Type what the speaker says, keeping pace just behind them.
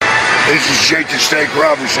This is Jake the Snake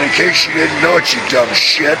Robertson. In case you didn't know it, you dumb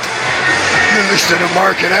shit, you're listening to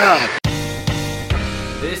Markin Out.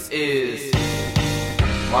 This is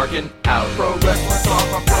Markin Out. Pro Wrestling Talk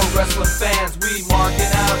by Pro Wrestling fans. We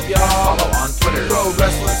marking out, y'all. Follow on Twitter. Pro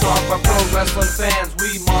Wrestling Talk by Pro Wrestling fans.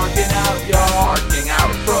 We marking out, y'all. Marking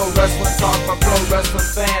Out. Pro Wrestling Talk by Pro Wrestling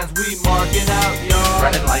fans. We marking out, y'all.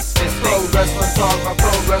 Brennan likes fisting. Pro Wrestling Talk by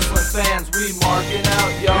Pro Wrestling fans. We marking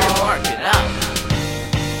out, y'all. We're marking out.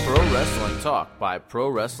 Pro Wrestling Talk by Pro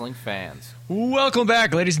Wrestling fans. Welcome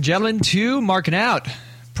back, ladies and gentlemen, to Markin Out,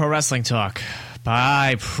 Pro Wrestling Talk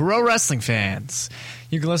by Pro Wrestling fans.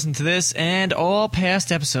 You can listen to this and all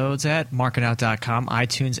past episodes at markinout.com,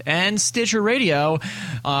 iTunes, and Stitcher Radio.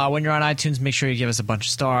 When you're on iTunes, make sure you give us a bunch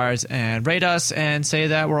of stars and rate us and say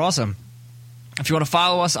that we're awesome. If you want to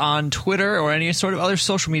follow us on Twitter or any sort of other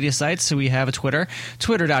social media sites, so we have a Twitter,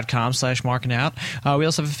 twitter.com/markinout. We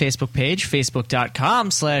also have a Facebook page,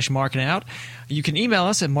 facebook.com/markinout. You can email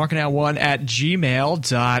us at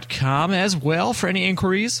markinout1@gmail.com as well for any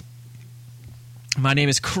inquiries. My name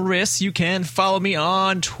is Chris. You can follow me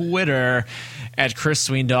on Twitter at Chris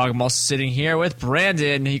Sweendog. I'm also sitting here with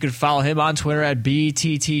Brandon. You can follow him on Twitter at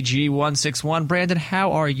BTTG161. Brandon,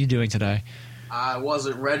 how are you doing today? I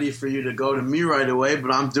wasn't ready for you to go to me right away,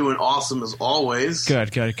 but I'm doing awesome as always. Good,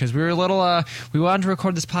 because we were a little, we wanted to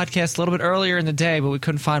record this podcast a little bit earlier in the day, but we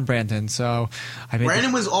couldn't find Brandon, so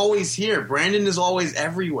Brandon was always here. Brandon is always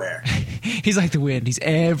everywhere. He's like the wind. He's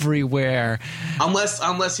everywhere.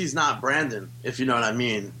 Unless he's not Brandon, if you know what I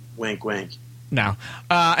mean. Wink, wink. No.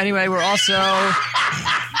 Anyway, we're also...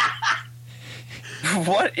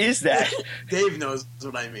 What is that? Dave knows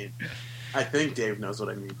what I mean. I think Dave knows what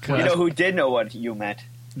I mean. You know who did know what you meant?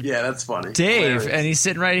 Yeah, that's funny. Dave, Hilarious. and he's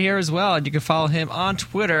sitting right here as well. And you can follow him on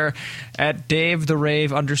Twitter at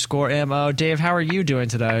DaveTheRave_MO. Dave, how are you doing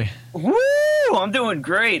today? Woo! I'm doing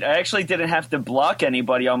great. I actually didn't have to block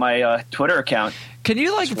anybody on my Twitter account. Can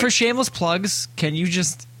you, for shameless plugs, can you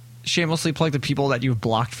just shamelessly plug the people that you've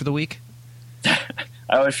blocked for the week?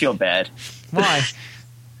 I would feel bad. Why?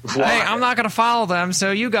 Hey, I'm not going to follow them,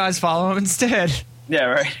 so you guys follow them instead. Yeah,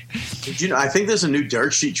 right. Did you know? I think there's a new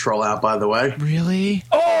dirt sheet troll out, by the way. Really?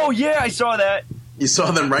 Oh, yeah, I saw that. You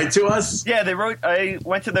saw them write to us? Yeah, they wrote. I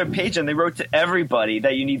went to their page and they wrote to everybody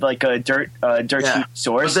that you need a dirt sheet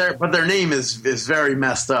source. But their name is very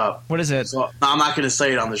messed up. What is it? So, no, I'm not going to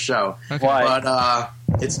say it on the show. Okay. Why? But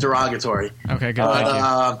it's derogatory. Okay, good. Thank you.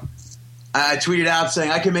 I tweeted out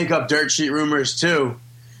saying I can make up dirt sheet rumors too.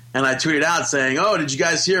 And I tweeted out saying, "Oh, did you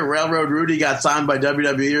guys hear Railroad Rudy got signed by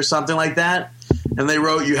WWE or something like that?" And they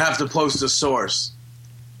wrote, "You have to post a source."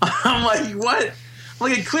 I'm like, what?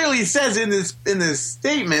 Like, it clearly says in this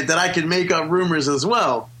statement that I can make up rumors as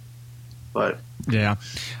well. But yeah.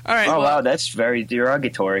 All right. Oh, wow, that's very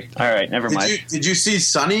derogatory. All right, never mind. Did you see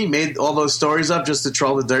Sonny made all those stories up just to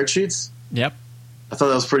troll the dirt sheets? Yep. I thought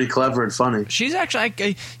that was pretty clever and funny. She's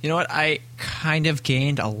actually, you know what? I kind of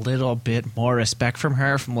gained a little bit more respect from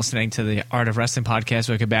her from listening to the Art of Wrestling podcast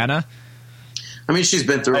with Cabana. I mean, she's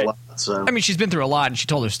been through a lot. So. I mean, she's been through a lot, and she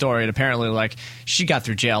told her story, and apparently, she got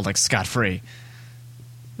through jail, scot-free.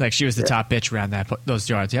 She was the top bitch around those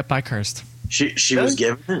yards. Yep, I cursed. She was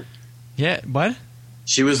giving it? Yeah, what?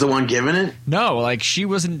 She was the one giving it? No, she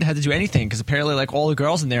wasn't had to do anything, because apparently, all the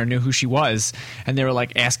girls in there knew who she was, and they were,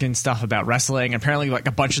 asking stuff about wrestling, and apparently,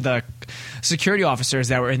 a bunch of the security officers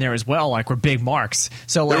that were in there as well, were big marks.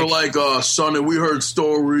 So, they were like, Sonny, we heard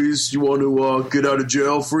stories. You want to get out of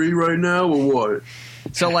jail free right now, or what?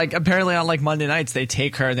 So, apparently on, Monday nights, they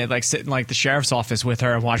take her and they sit in, the sheriff's office with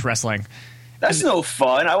her and watch wrestling. That's no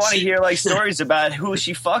fun. I want to hear, stories about who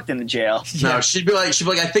she fucked in the jail. No, she'd be like,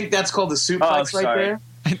 I think that's called the suplex right there.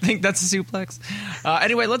 I think that's a suplex.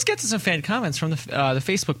 Anyway, let's get to some fan comments from the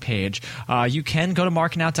Facebook page. You can go to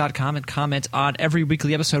markinout.com and comment on every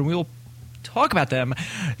weekly episode, and we will talk about them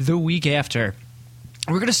the week after.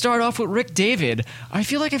 We're going to start off with Rick David. I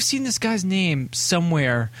feel like I've seen this guy's name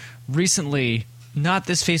somewhere recently. Not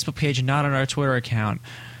this Facebook page and not on our Twitter account.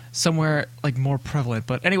 Somewhere more prevalent.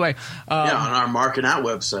 But anyway, on our Markin Out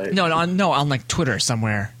website. No, on Twitter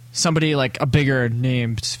somewhere. Somebody a bigger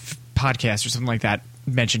named podcast or something like that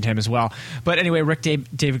mentioned him as well. But anyway, Rick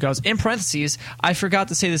David goes, in parentheses, I forgot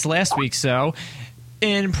to say this last week, so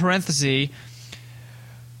in parentheses,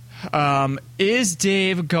 is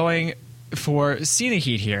Dave going for Cena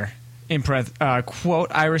heat here? In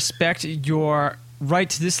quote, I respect your right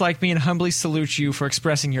to dislike me and humbly salute you for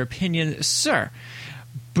expressing your opinion, sir.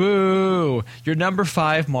 Boo. Your number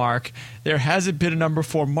 5 mark. There hasn't been a number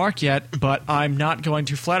 4 mark yet, but I'm not going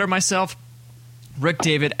to flatter myself. Rick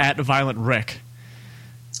David at Violent Rick.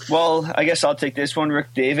 Well, I guess I'll take this one,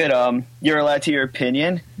 Rick David. You're allowed to your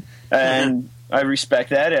opinion. And I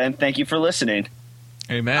respect that, and thank you for listening.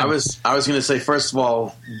 Amen. I was going to say, first of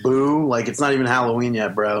all, boo. Like, it's not even Halloween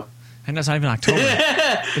yet, bro. And it's not even October.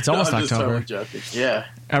 It's almost I'm just October. totally joking. Yeah.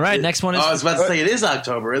 All right, next one is... Oh, I was about to say it is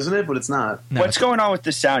October, isn't it? But it's not. No. What's going on with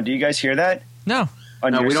the sound? Do you guys hear that? No.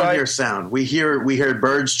 On No, your we don't side? hear sound. We hear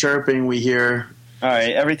birds chirping. We hear All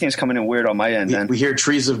right, everything's coming in weird on my end then. we hear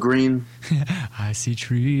trees of green. I see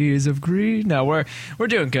trees of green. No, we're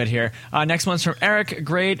doing good here. Next one's from Eric.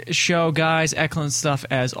 Great show, guys. Excellent stuff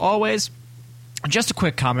as always. Just a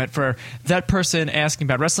quick comment for that person asking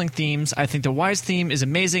about wrestling themes. I think the Wise theme is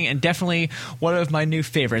amazing and definitely one of my new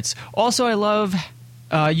favorites. Also, I love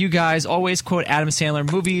you guys always quote Adam Sandler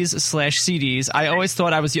movies/CDs. I always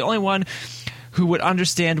thought I was the only one who would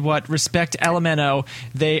understand what respect elemento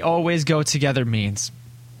they always go together means.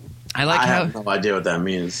 I like I how have no idea what that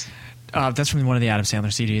means. that's from one of the Adam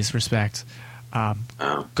Sandler CDs. Respect.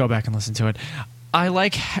 Go back and listen to it. I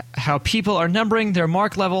like how people are numbering their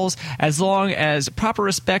mark levels as long as proper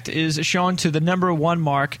respect is shown to the number one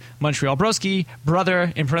mark, Montreal Broski,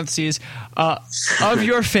 brother, in parentheses, of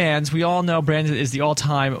your fans. We all know Brandon is the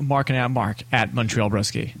all-time Markin Out mark at Montreal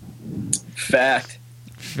Broski. Fact.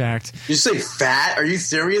 You say fat? Are you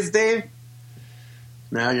serious, Dave?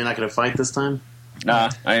 No, you're not going to fight this time?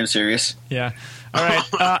 Nah, I am serious. Yeah. All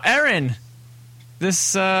right. Aaron,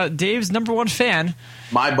 this Dave's number one fan,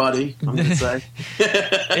 My buddy, I'm going to say.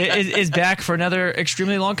 is back for another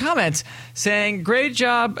extremely long comment saying, great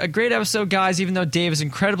job, a great episode, guys, even though Dave is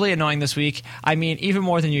incredibly annoying this week. I mean, even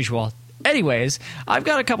more than usual. Anyways, I've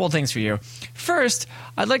got a couple of things for you. First,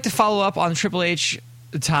 I'd like to follow up on Triple H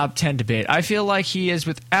top 10 debate. I feel like he is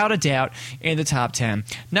without a doubt in the top 10.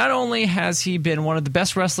 Not only has he been one of the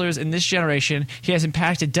best wrestlers in this generation, he has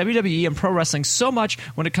impacted WWE and pro wrestling so much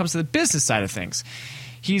when it comes to the business side of things.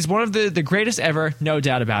 He's one of the greatest ever, no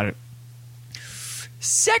doubt about it.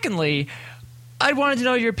 Secondly, I wanted to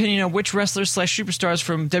know your opinion on which wrestlers/superstars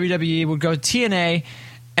from WWE would go to TNA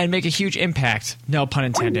and make a huge impact. No pun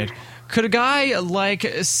intended. Could a guy like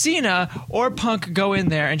Cena or Punk go in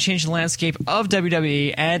there and change the landscape of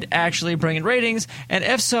WWE and actually bring in ratings? And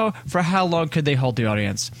if so, for how long could they hold the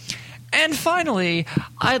audience? And finally,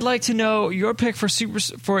 I'd like to know your pick for a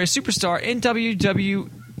superstar in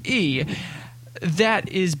WWE that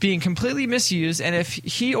is being completely misused, and if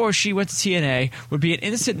he or she went to TNA, would be an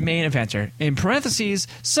instant main eventer. In parentheses,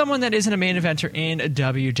 someone that isn't a main eventer in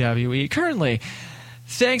WWE currently.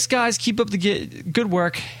 Thanks, guys. Keep up the good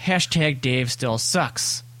work. # Dave still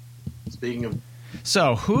sucks. Speaking of...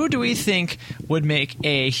 So, who do we think would make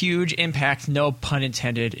a huge impact, no pun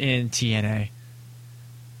intended, in TNA?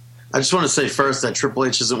 I just want to say first that Triple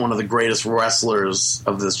H isn't one of the greatest wrestlers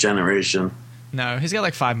of this generation. No, he's got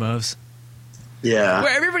like 5 moves. Yeah.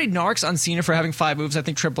 Where everybody narks on Cena for having 5 moves, I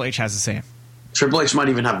think Triple H has the same. Triple H might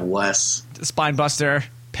even have less. Spine buster,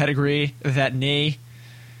 pedigree, that knee.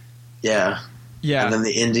 Yeah. Yeah. And then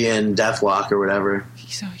the Indian Deathlock or whatever.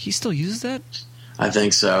 He still uses that? I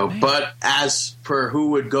think so. Man. But as per who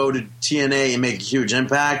would go to TNA and make a huge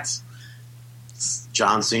impact, it's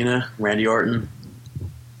John Cena, Randy Orton.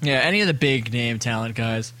 Yeah, any of the big name talent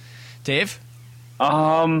guys. Dave?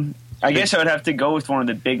 I guess I would have to go with one of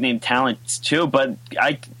the big name talents too, but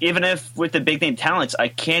even if with the big name talents, I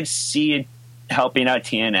can't see it helping out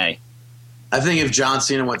TNA. I think if John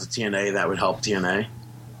Cena went to TNA, that would help TNA.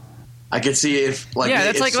 I could see if like yeah,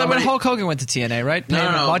 that's if like somebody, when Hulk Hogan went to TNA, right?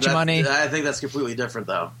 Paying no, a bunch of money. I think that's completely different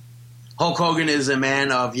though. Hulk Hogan is a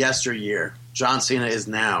man of yesteryear. John Cena is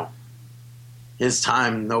now. His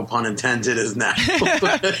time, no pun intended, is now.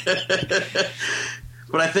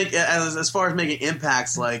 But I think as far as making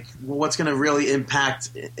impacts, like what's going to really impact?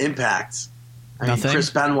 I mean, Chris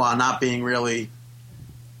Benoit not being really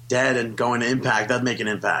dead and going to Impact, that'd make an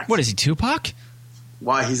impact. What is he, Tupac?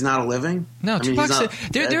 Why, he's not a living? No, Tupac's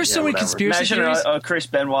there's so many conspiracy Imagine theories. a Chris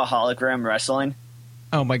Benoit hologram wrestling.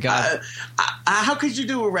 Oh my god! How could you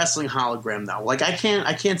do a wrestling hologram though? Like I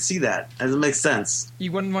can't see that. It doesn't make sense.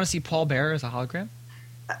 You wouldn't want to see Paul Bearer as a hologram?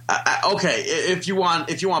 Okay, if you want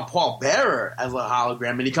Paul Bearer as a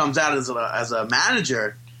hologram and he comes out as a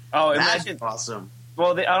manager, oh, that's imagine awesome.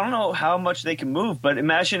 Well, I don't know how much they can move, but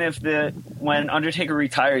imagine if when Undertaker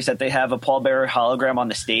retires, that they have a Paul Bearer hologram on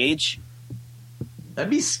the stage. That'd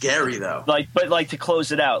be scary though. But to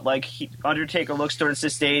close it out, Undertaker looks towards the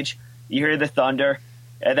stage, you hear the thunder,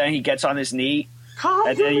 and then he gets on his knee,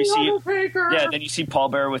 and then you see then you see Paul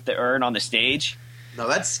Bearer with the urn on the stage. No,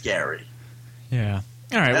 that's scary. Yeah.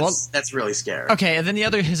 All right. That's really scary. Okay, and then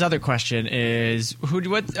his other question is what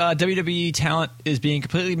WWE talent is being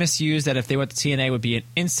completely misused that if they went to TNA would be an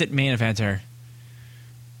instant main eventer?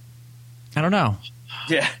 I don't know.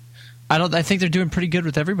 Yeah. I think they're doing pretty good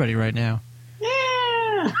with everybody right now.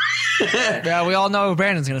 Yeah. Yeah, we all know what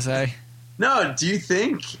Brandon's going to say. No, do you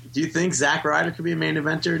think Zack Ryder could be a main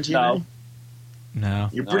eventer in TNA? No.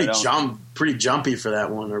 You're pretty jumpy for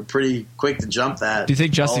that one, or pretty quick to jump that. Do you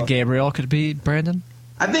think Justin Gabriel could be Brandon?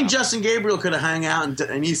 I think Justin Gabriel could have hung out in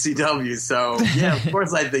ECW, so yeah, of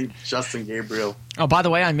course I think Justin Gabriel. Oh, by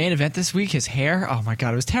the way, on main event this week, his hair, oh my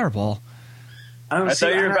God, it was terrible. For some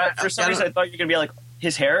reason, I thought you were going to be like,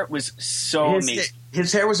 his hair was so amazing.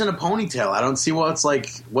 His hair was in a ponytail. I don't see what's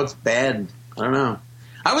bad. I don't know.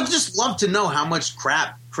 I would just love to know how much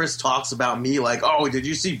crap Chris talks about me. Like, oh, did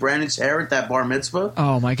you see Brandon's hair at that bar mitzvah?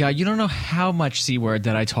 Oh my God, you don't know how much C-word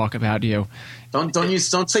that I talk about you.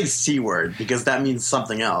 Don't say C-word, because that means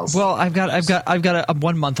something else. Well, I've got a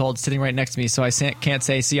 1 month-old sitting right next to me, so I can't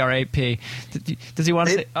say CRAP. Does he want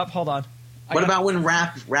to say? Hold on. What about when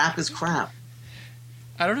rap is crap?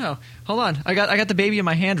 I don't know. Hold on. I got the baby in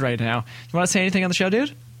my hand right now. You want to say anything on the show,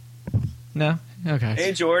 dude? No? Okay.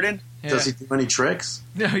 Hey, Jordan. Yeah. Does he do any tricks?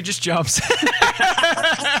 No, he just jumps.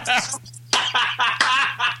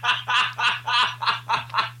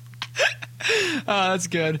 That's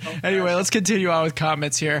good. Anyway, let's continue on with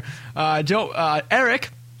comments here. Eric,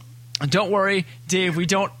 don't worry, Dave, we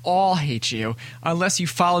don't all hate you unless you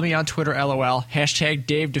follow me on Twitter, LOL. Hashtag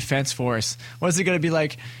Dave Defense Force. What is it going to be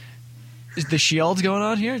like? Is the shield going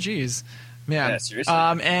on here? Jeez. Man. Yeah, seriously.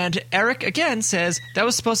 And Eric again says that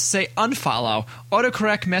was supposed to say unfollow.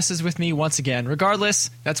 Autocorrect messes with me once again. Regardless,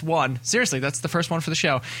 that's one. Seriously, that's the first one for the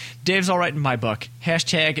show. Dave's all right in my book.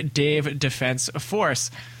 Hashtag Dave Defense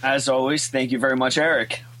Force. As always, thank you very much,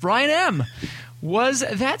 Eric. Brian M. Was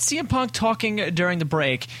that CM Punk talking during the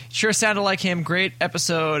break? Sure sounded like him. Great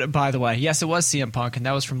episode, by the way. Yes, it was CM Punk, and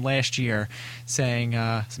that was from last year, saying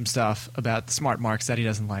some stuff about the smart marks that he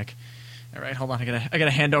doesn't like. All right, hold on. I gotta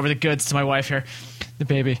hand over the goods to my wife here, the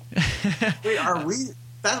baby. Wait, are we?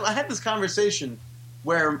 I had this conversation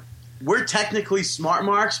where we're technically smart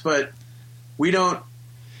marks, but we don't.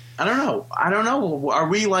 I don't know. Are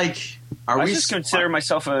we like? I just consider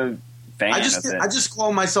myself a fan. I just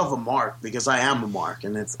call myself a mark because I am a mark,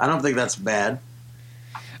 and I don't think that's bad.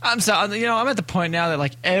 I'm at the point now that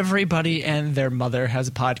like everybody and their mother has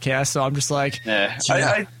a podcast, so I'm just like, yeah.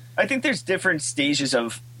 I think there's different stages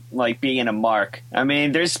of like being a mark. I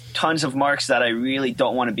mean, there's tons of marks that I really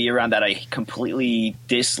don't want to be around that I completely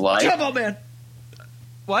dislike. Come on, man.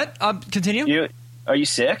 What? Continue. Are you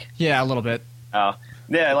sick? Yeah, a little bit. Oh,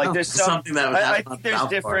 yeah. Like there's something that I think there's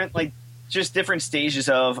different like just different stages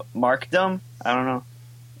of markdom. I don't know.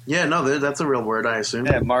 Yeah, no, that's a real word, I assume.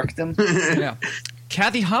 Yeah, markdom. Yeah.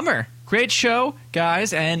 Kathy Hummer, great show,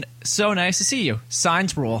 guys, and so nice to see you.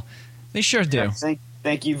 Signs rule. They sure do. Yeah,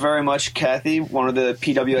 Thank you very much, Kathy, one of the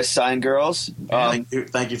PWS sign girls.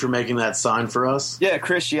 Thank you for making that sign for us. Yeah,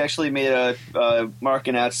 Chris, she actually made a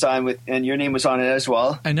Markin Out sign and your name was on it as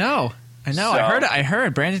well. I know. So, I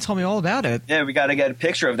heard. Brandon told me all about it. Yeah, we got to get a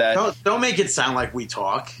picture of that. Don't make it sound like we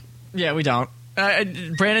talk. Yeah, we don't.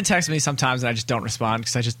 Brandon texts me sometimes and I just don't respond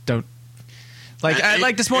because I just don't.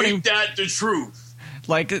 Like this morning. Ain't that the truth?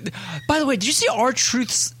 Like, by the way, did you see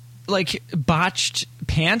R-Truth's like botched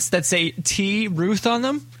pants that say T Ruth on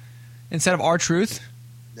them instead of R-Truth?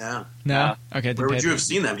 No. Okay. Where would you have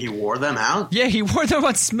seen them? He wore them out? Yeah, he wore them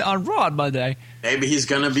on Raw on Monday. Maybe he's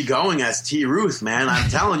going to be going as T Ruth, man. I'm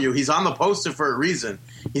telling you, he's on the poster for a reason.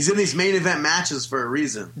 He's in these main event matches for a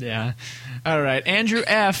reason. Yeah. All right. Andrew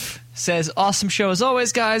F. says, awesome show as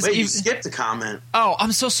always, guys. Wait, you skipped a comment. Oh,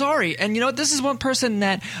 I'm so sorry. And you know what? This is one person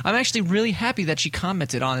that I'm actually really happy that she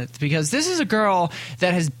commented on it because this is a girl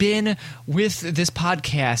that has been with this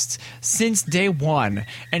podcast since day one.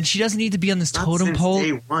 And she doesn't need to be on this totem pole.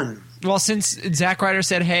 Day one. Well, since Zack Ryder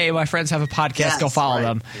said, hey, my friends have a podcast, go follow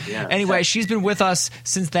them. Yeah. Anyway, she's been with us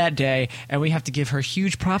since that day, and we have to give her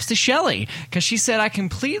huge props to Shelly, because she said, I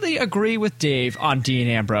completely agree with Dave on Dean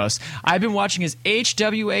Ambrose. I've been watching his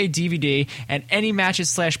HWA DVD and any matches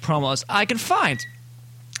 / promos I can find.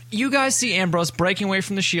 You guys see Ambrose breaking away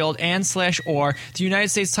from the Shield and / or the United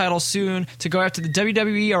States title soon to go after the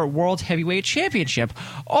WWE or World Heavyweight Championship.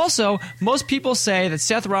 Also, most people say that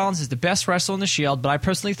Seth Rollins is the best wrestler in the Shield, but I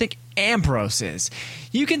personally think Ambrose is.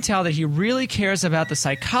 You can tell that he really cares about the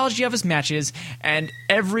psychology of his matches, and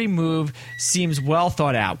every move seems well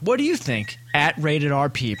thought out. What do you think? At Rated R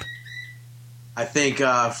Peep. I think,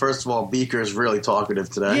 first of all, Beaker's really talkative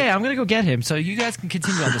today. Yeah, I'm going to go get him, so you guys can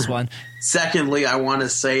continue on this one. Secondly, I want to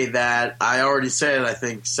say that I already said I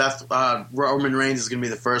think Roman Reigns is going to be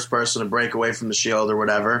the first person to break away from the Shield or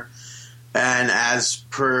whatever. And as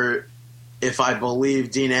per, if I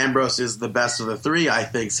believe Dean Ambrose is the best of the three, I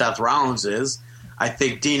think Seth Rollins is. I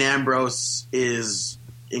think Dean Ambrose is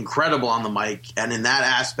incredible on the mic, and in that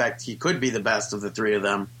aspect, he could be the best of the three of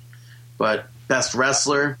them. But best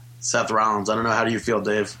wrestler, Seth Rollins. I don't know. How do you feel,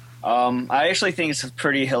 Dave? I actually think it's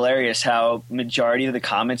pretty hilarious how majority of the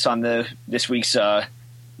comments on this week's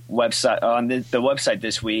website on the website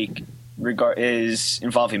this week is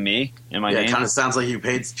involving me and my name. It kind of sounds like you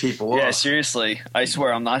paid people off. Yeah, seriously. I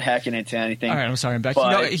swear I'm not hacking into anything. All right, I'm sorry, I'm back.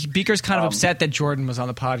 Beaker's kind of upset that Jordan was on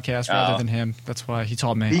the podcast rather than him. That's why he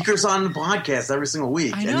told me. Beaker's on the podcast every single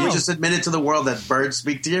week. I know. And you just admitted to the world that birds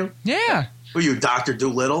speak to you? Yeah. Who are you, Dr.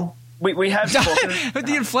 Doolittle? We have spoken.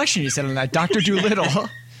 The inflection you said on that, Dr. Doolittle.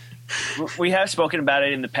 We have spoken about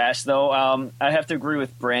it in the past, though. I have to agree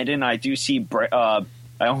with Brandon. I do see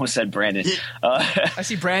I almost said Brandon. I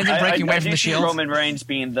see Brandon breaking away from the Shield. Roman Reigns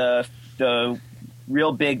being the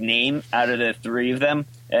real big name out of the three of them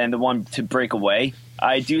and the one to break away.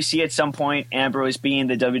 I do see at some point Ambrose being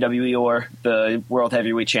the WWE or the World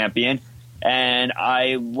Heavyweight Champion. And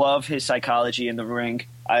I love his psychology in the ring.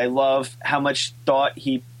 I love how much thought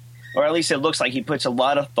or at least it looks like he puts a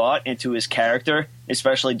lot of thought into his character,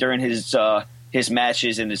 especially during his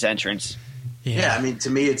matches and his entrance. Yeah, I mean, to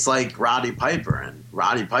me, it's like Roddy Piper, and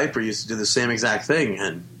Roddy Piper used to do the same exact thing,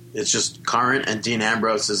 and it's just current. And Dean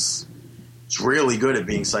Ambrose is really good at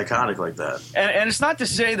being psychotic like that. And it's not to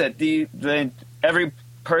say that the every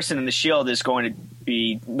person in the Shield is going to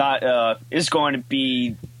be not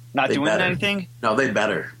doing anything. No, they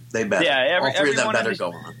better. Yeah, all three of them better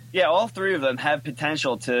go on. Yeah, all three of them have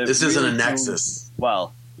potential to. This isn't a Nexus.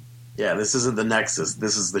 Well, yeah, this isn't the Nexus.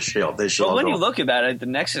 This is the Shield. They should. Well, when you look about it, the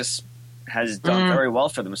Nexus has done very well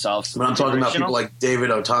for themselves. But I'm talking about people like David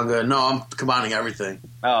Otunga. No, I'm combining everything.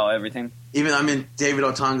 Oh, everything. Even David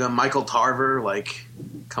Otunga, Michael Tarver. Like,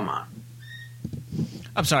 come on.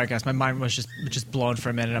 I'm sorry, guys. My mind was just blown for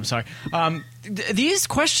a minute. I'm sorry. These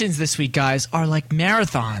questions this week, guys, are like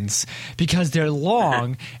marathons because they're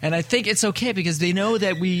long, and I think it's okay because they know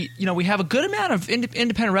that we have a good amount of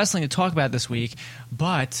independent wrestling to talk about this week,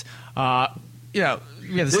 but we have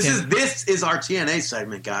this is our TNA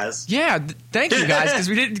segment, guys. Yeah, thank you, guys,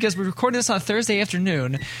 because we're recording this on a Thursday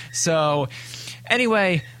afternoon. So,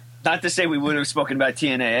 anyway. Not to say we would have spoken about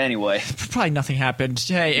TNA anyway. Probably nothing happened.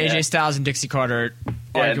 Hey, AJ Styles and Dixie Carter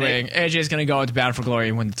arguing. AJ's going to go into Bound for Glory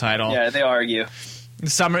and win the title. Yeah, they argue.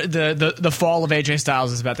 The fall of AJ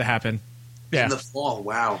Styles is about to happen. Yeah, in the fall.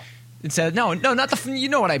 Wow. Instead, no, not the. You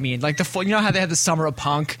know what I mean? Like the fall. You know how they had the Summer of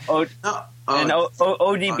Punk.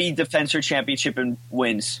 ODB defends her championship and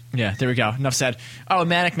wins. Yeah, there we go. Enough said. Oh,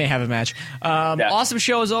 Manic may have a match. Awesome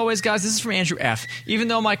show as always, guys. This is from Andrew F. Even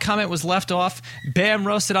though my comment was left off, Bam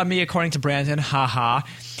roasted on me according to Brandon. Haha.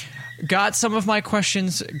 Got some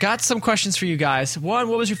questions for you guys. One,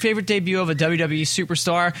 what was your favorite debut of a WWE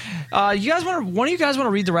superstar? One of you guys want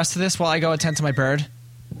to read the rest of this while I go attend to my bird?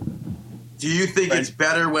 Do you think it's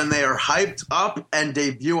better when they are hyped up and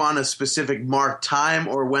debut on a specific marked time,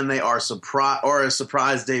 or when they are a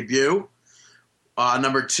surprise debut?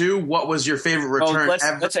 Number two, what was your favorite return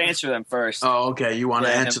ever? Let's answer them first. Oh, okay. You want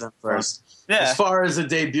to answer them first. Yeah. As far as a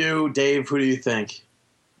debut, Dave, who do you think?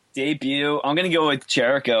 Debut, I'm going to go with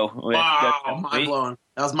Jericho. Wow, mind blown.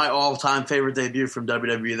 That was my all-time favorite debut from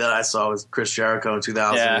WWE that I saw was Chris Jericho in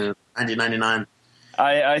 1999.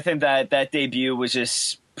 I think that debut was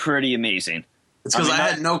just pretty amazing. It's because I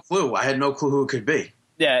had no clue. I had no clue who it could be.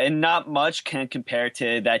 Yeah, and not much can compare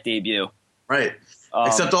to that debut. Right.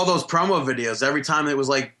 Except all those promo videos. Every time it was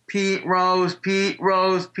like Pete Rose, Pete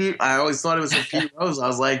Rose, Pete. I always thought it was Pete Rose. I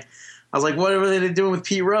was like, what are they doing with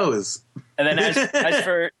Pete Rose? And then as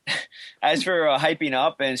for hyping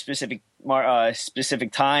up and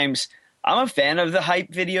specific times, I'm a fan of the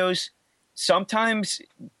hype videos. Sometimes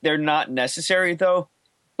they're not necessary though.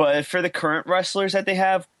 But for the current wrestlers that they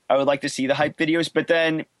have, I would like to see the hype videos. But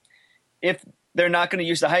then if they're not going to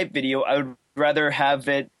use the hype video, I would rather have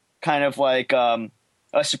it kind of like a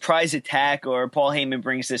surprise attack, or Paul Heyman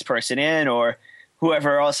brings this person in, or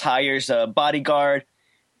whoever else hires a bodyguard.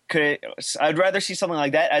 I'd rather see something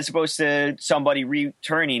like that as opposed to somebody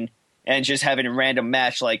returning and just having a random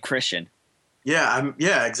match like Christian. Yeah,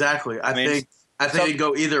 exactly. I think it'd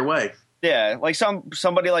go either way. Yeah, like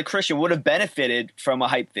somebody like Christian would have benefited from a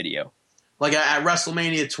hype video. Like at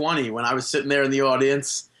WrestleMania 20, when I was sitting there in the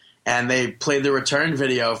audience and they played the return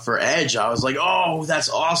video for Edge, I was like, "Oh, that's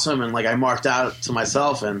awesome!" And like I marked out to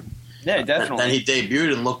myself, and yeah, definitely. Then he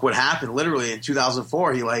debuted, and look what happened. Literally in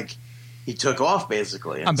 2004, he took off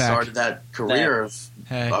basically and started that career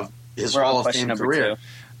of his Hall of Fame career.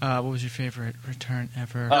 What was your favorite return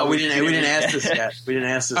ever? We didn't ask this yet. We didn't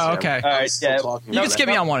ask this yet. Okay. All right. Yeah. You can skip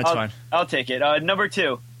me on one. It's fine. I'll take it. Number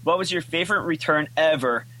two. What was your favorite return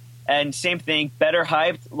ever? And same thing. Better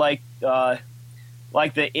hyped, like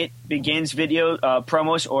like the It Begins video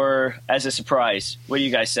promos or as a surprise? What do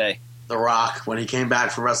you guys say? The Rock when he came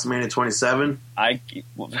back for WrestleMania 27.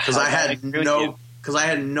 Because I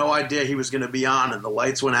had no idea he was going to be on, and the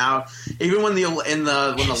lights went out. Even when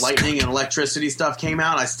the lightning and electricity stuff came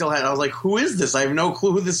out, I was like, "Who is this? I have no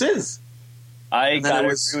clue who this is." I gotta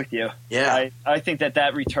agree with you. Yeah, I think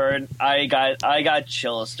that return, I got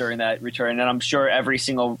chills during that return, and I'm sure every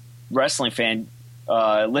single wrestling fan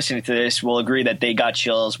listening to this will agree that they got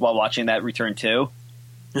chills while watching that return too.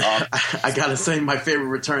 I gotta say, my favorite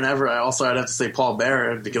return ever. I'd have to say Paul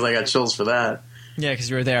Bearer because I got chills for that. Yeah, because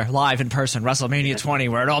you were there live in person, WrestleMania 20,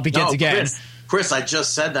 where it all begins again. Chris, I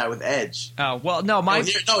just said that with Edge. Oh well, no,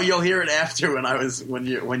 you'll hear it after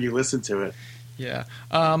when you listen to it. Yeah.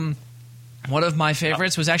 One of my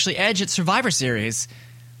favorites was actually Edge at Survivor Series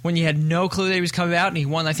when you had no clue that he was coming out, and he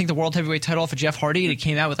won, I think, the World Heavyweight title off of Jeff Hardy, and he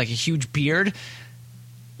came out with like a huge beard.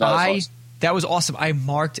 That was awesome. I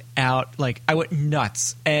marked out, I went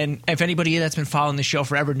nuts. And if anybody that's been following the show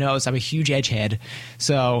forever knows, I'm a huge Edge head.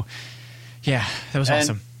 So, yeah, that was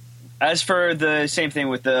awesome. As for the same thing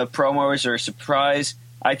with the promos or surprise,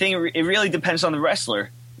 I think it really depends on the wrestler.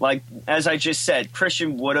 Like, as I just said,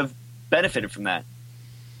 Christian would have benefited from that.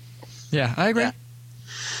 Yeah, I agree. Yeah.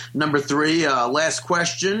 Number 3, last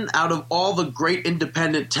question. Out of all the great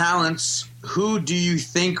independent talents, who do you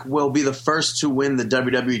think will be the first to win the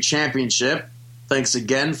WWE Championship? Thanks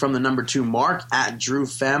again from the number 2 Mark at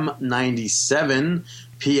DrewFem97.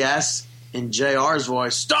 P.S. in JR's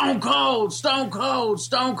voice, Stone Cold, Stone Cold,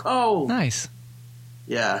 Stone Cold. Nice.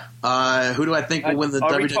 Yeah. Who do I think will win the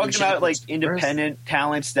WWE Championship? Are we talking about independent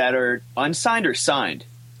talents that are unsigned or signed?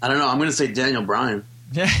 I don't know. I'm going to say Daniel Bryan.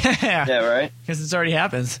 Yeah, right. Because it's already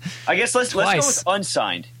happened. I guess let's go with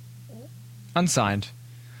unsigned. Unsigned.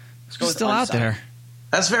 Let's go with still unsigned. Out there.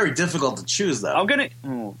 That's very difficult to choose, though. I'm gonna.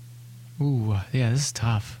 Ooh, yeah, this is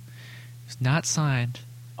tough. It's not signed.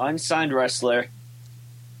 Unsigned wrestler.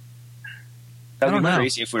 That would be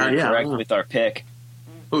crazy if we were correct with our pick.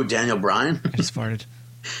 Ooh, Daniel Bryan. I just farted.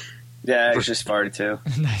 Yeah, I just farted too.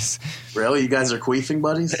 Nice. Really? You guys are queefing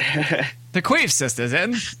buddies? The Queef Sisters,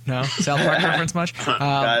 in? No? South Park reference much?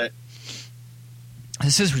 Got it.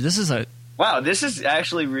 This is a... Wow, this is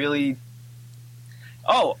actually really...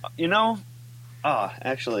 Oh,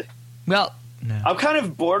 actually... Well, no. I'm kind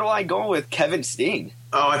of borderline going with Kevin Steen.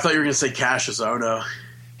 Oh, I thought you were going to say Cassius Ohno.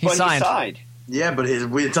 He signed. Yeah, but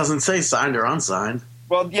it doesn't say signed or unsigned.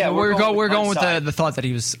 Well, yeah, we're going with the thought that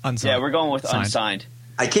he was unsigned. Yeah, we're going with unsigned.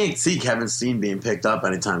 I can't see Kevin Steen being picked up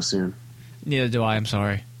anytime soon. Neither do I. I'm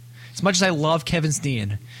sorry. As much as I love Kevin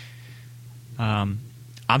Steen, I'm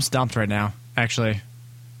stumped right now. Actually,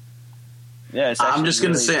 yeah. I'm just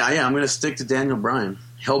going to say, I'm going to stick to Daniel Bryan.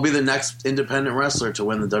 He'll be the next independent wrestler to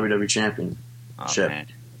win the WWE Championship. Oh, man.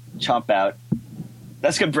 Chomp out.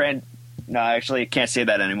 That's good, Brand. No, actually, I can't say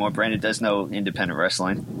that anymore. Brandon does know independent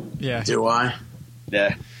wrestling. Yeah. Do I?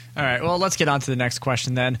 Yeah. All right, well, let's get on to the next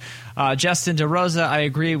question then. Justin DeRosa, I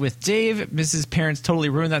agree with Dave. Mrs. Parents totally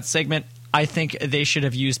ruined that segment. I think they should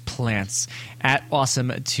have used plants. At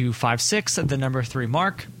Awesome256, the number 3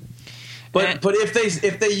 Mark. But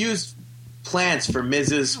if they used plants for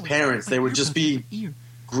Mrs. Parents, they would just be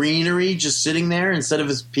greenery just sitting there instead of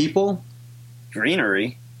his people?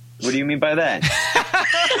 Greenery? What do you mean by that?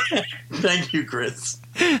 Thank you, Chris.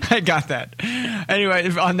 I got that.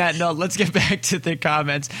 Anyway, on that note, let's get back to the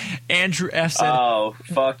comments. Andrew F. said... Oh,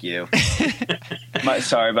 fuck you.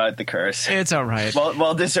 Sorry about the curse. It's all right.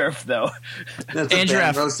 Well deserved, though. That's Andrew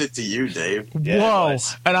F. roasted to you, Dave. Yeah, whoa.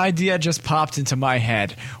 An idea just popped into my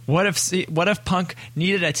head. What if Punk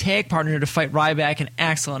needed a tag partner to fight Ryback and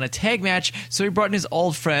Axel in a tag match, so he brought in his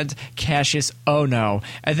old friend, Cassius Ohno.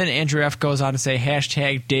 And then Andrew F. goes on to say,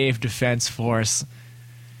 #Dave Defense Force.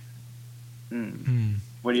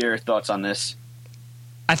 What are your thoughts on this?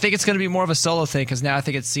 I think it's going to be more of a solo thing because now I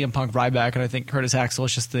think it's CM Punk Ryback, and I think Curtis Axel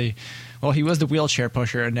is just he was the wheelchair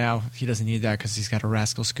pusher, and now he doesn't need that because he's got a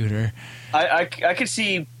rascal scooter. I could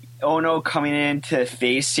see Ono coming in to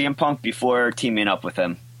face CM Punk before teaming up with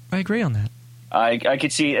him. I agree on that. I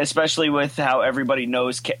could see, especially with how everybody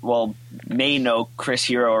may know Chris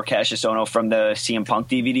Hero or Cassius Ono from the CM Punk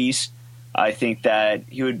DVDs. I think that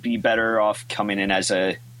he would be better off coming in as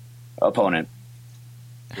a opponent.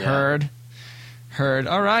 Yeah. Heard.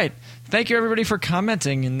 All right. Thank you, everybody, for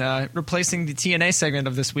commenting and replacing the TNA segment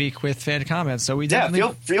of this week with fan comments. So we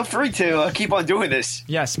definitely feel free to keep on doing this.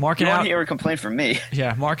 Yes, Markin You Out. won't hear a complaint from me.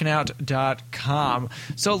 Yeah, markinout.com.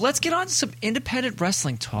 So let's get on to some independent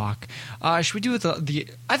wrestling talk. Should we do the?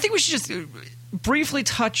 I think we should just briefly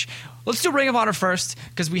touch. Let's do Ring of Honor first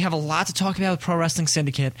because we have a lot to talk about with Pro Wrestling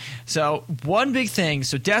Syndicate. So one big thing.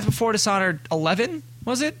 So Death Before Dishonor 11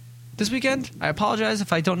 was it? This weekend? I apologize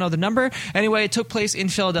if I don't know the number. Anyway, it took place in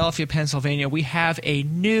Philadelphia, Pennsylvania. We have a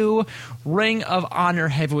new Ring of Honor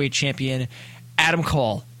heavyweight champion. Adam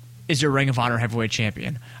Cole is your Ring of Honor heavyweight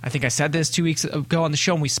champion. I think I said this 2 weeks ago on the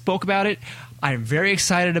show and we spoke about it. I'm very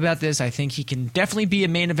excited about this. I think he can definitely be a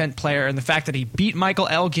main event player, and the fact that he beat Michael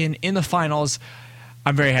Elgin in the finals,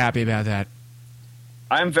 I'm very happy about that.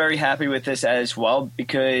 I'm very happy with this as well,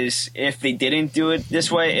 because if they didn't do it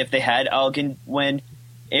this way, if they had Elgin win,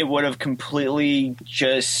 it would have completely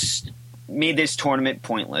just made this tournament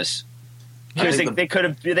pointless. Because they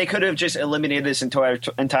could have just eliminated this entire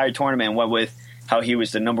tournament and went with how he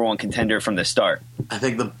was the number one contender from the start. I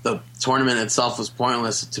think the tournament itself was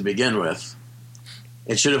pointless to begin with.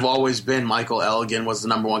 It should have always been Michael Elgin was the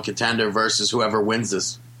number one contender versus whoever wins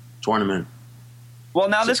this tournament. Well,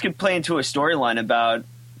 now this could play into a storyline about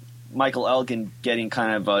Michael Elgin getting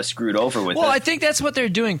kind of screwed over with it. Well, I think that's what they're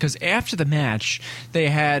doing, because after the match, they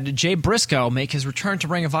had Jay Briscoe make his return to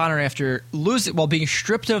Ring of Honor after being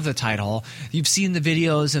stripped of the title. You've seen the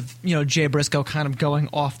videos of Jay Briscoe kind of going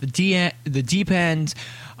off the deep end,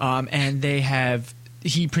 and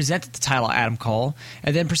he presented the title to Adam Cole,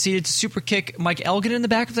 and then proceeded to super kick Mike Elgin in the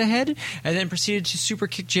back of the head, and then proceeded to super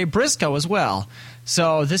kick Jay Briscoe as well.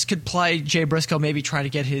 So this could play Jay Briscoe maybe trying to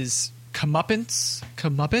get his comeuppance,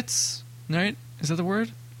 right? Is that the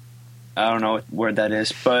word? I don't know what word that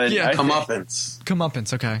is, but yeah,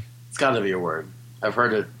 comeuppance. Okay, it's got to be a word. I've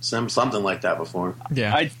heard it something like that before.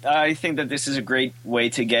 Yeah, I think that this is a great way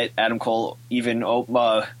to get Adam Cole even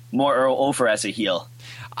more over as a heel.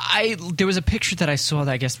 There was a picture that I saw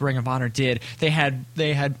that I guess Ring of Honor did. They had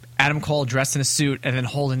Adam Cole dressed in a suit and then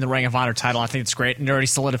holding the Ring of Honor title. I think it's great, and it already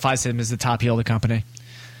solidifies him as the top heel of the company.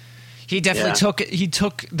 He definitely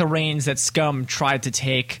took the reins that Scum tried to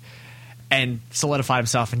take and solidified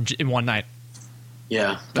himself in one night.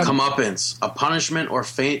 Yeah, comeuppance, a punishment or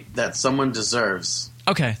fate that someone deserves.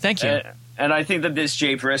 Okay, thank you. And I think that this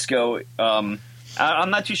Jay Briscoe, I'm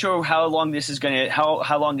not too sure how long this is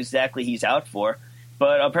how long exactly he's out for,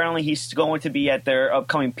 but apparently he's going to be at their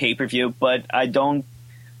upcoming pay-per-view. But I don't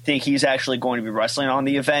think he's actually going to be wrestling on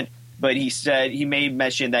the event. But he made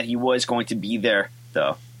mention that he was going to be there,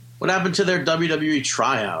 though. What happened to their WWE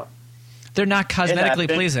tryout? They're not cosmetically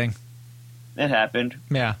pleasing. It happened.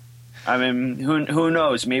 Yeah. I mean, who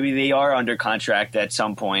knows? Maybe they are under contract at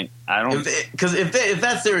some point. I don't. Because if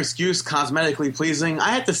that's their excuse, cosmetically pleasing, I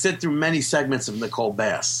had to sit through many segments of Nicole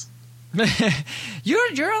Bass.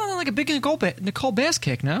 You're on like a big Nicole Bass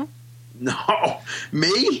kick, no? No,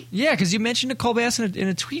 me? Yeah, because you mentioned Nicole Bass in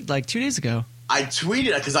a tweet like 2 days ago. I tweeted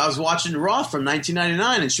it because I was watching Raw from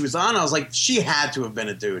 1999 and she was on. I was like, she had to have been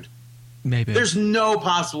a dude. Maybe. There's no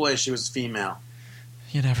possible way she was female.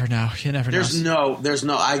 You never know. There's no.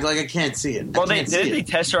 I can't see it. Well, did they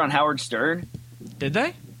test her on Howard Stern? Did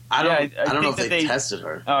they? I don't know if they tested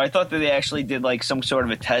her. Oh, I thought that they actually did like some sort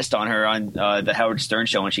of a test on her on the Howard Stern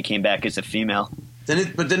show when she came back as a female.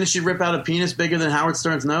 Didn't she rip out a penis bigger than Howard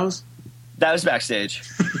Stern's nose? That was backstage.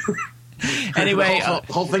 Anyway,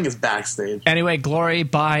 the whole thing is backstage. Anyway, Glory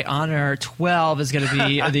by Honor 12 is going to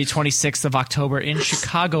be the 26th of October in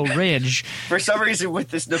Chicago Ridge. For some reason,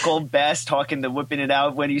 with this Nicole Bass talking, the whipping it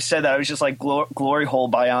out, when you said that, I was just like, Glory Hole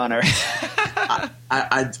by Honor.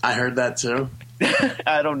 I heard that too.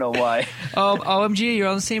 I don't know why. Oh, OMG, you're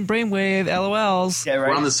on the same brainwave. LOLs. Yeah, right.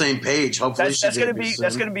 We're on the same page. Hopefully,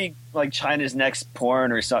 that's gonna be like China's next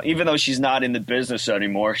porn or something. Even though she's not in the business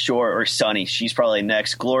anymore, sure. Or Sunny, she's probably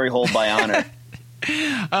next. Glory Hole by Honor.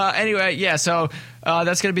 Anyway, yeah. So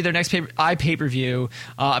that's gonna be their next pay-per-view.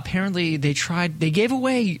 Apparently, they gave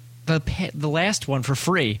away the last one for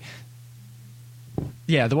free.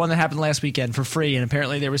 Yeah, the one that happened last weekend for free, and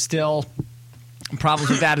apparently there was still problems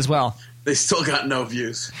with that as well. They still got no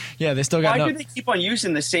views. Yeah, they still got no. Why do they keep on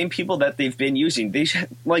using the same people that they've been using? They should,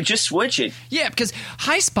 just switch it. Yeah, because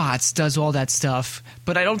High Spots does all that stuff,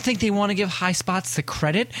 but I don't think they want to give High Spots the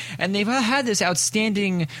credit. And they've had this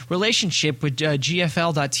outstanding relationship with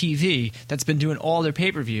GFL.TV that's been doing all their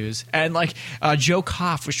pay-per-views. And Joe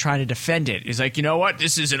Koff was trying to defend it. He's like, you know what?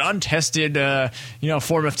 This is an untested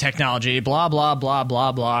form of technology. Blah blah blah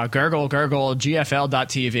blah blah. Gurgle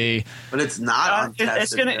GFL.TV. But it's not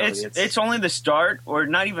untested. It's only the start, or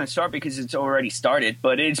not even the start because it's already started,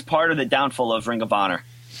 but it's part of the downfall of Ring of Honor.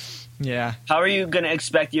 Yeah. How are you going to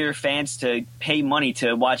expect your fans to pay money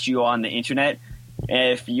to watch you on the internet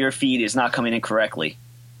if your feed is not coming in correctly?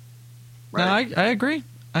 Right. No, I agree.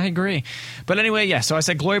 I agree. But anyway, yeah, so I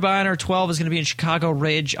said Glory by Honor 12 is going to be in Chicago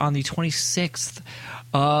Ridge on the 26th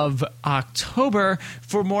of October.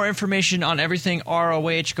 For more information on everything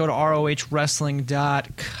ROH, go to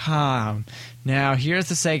ROHWrestling.com. Now, here's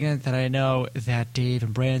the segment that I know that Dave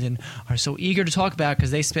and Brandon are so eager to talk about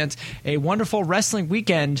because they spent a wonderful wrestling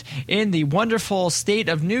weekend in the wonderful state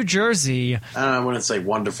of New Jersey. I wouldn't say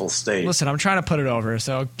wonderful state. Listen, I'm trying to put it over,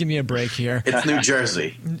 so give me a break here. It's New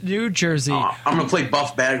Jersey. New Jersey. I'm going to play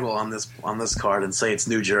Buff Bagwell on this card and say it's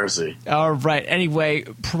New Jersey. All right. Anyway,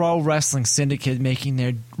 Pro Wrestling Syndicate making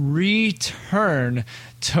their return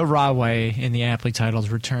to Rahway in the aptly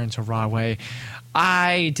titled Return to Rahway.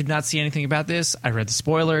 I did not see anything about this. I read the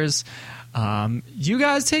spoilers. You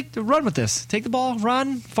guys take the run with this. Take the ball,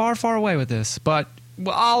 run far, far away with this. But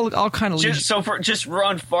I'll kind of leave. Just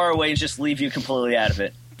run far away and just leave you completely out of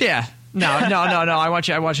it. Yeah. No. I want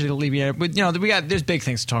you to leave me. But there's big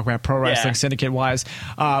things to talk about Pro Wrestling Syndicate wise.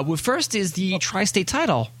 Well, first is the Tri-State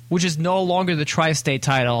title, which is no longer the Tri-State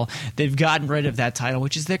title. They've gotten rid of that title,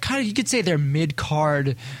 which is their kind of, you could say, their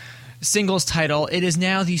mid-card singles title. It is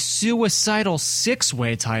now the Suicidal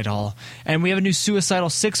Six-Way title, and we have a new Suicidal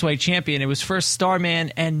Six-Way champion. It was first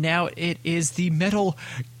Starman, and now it is the Metal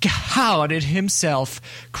God himself,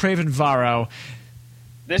 Craven Varro.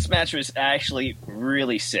 This match was actually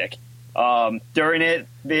really sick. During it,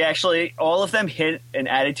 they actually, all of them hit an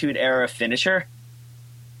Attitude Era finisher.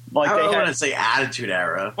 Like I wouldn't say Attitude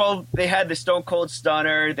Era. Well, they had the Stone Cold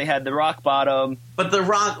Stunner, they had the Rock Bottom. But the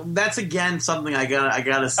Rock, that's again something I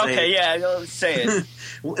gotta say. Okay, yeah, say it.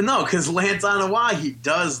 No, because Lance Anoa'i, he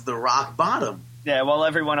does the Rock Bottom. Yeah, while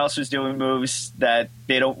everyone else was doing moves that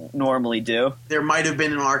they don't normally do. There might have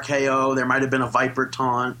been an RKO, there might have been a Viper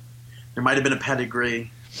Taunt, there might have been a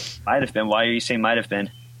Pedigree. Might have been. Why are you saying might have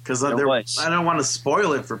been? Because I don't want to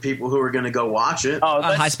spoil it for people who are going to go watch it. Oh,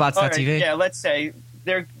 highspots.tv. Right, yeah, let's say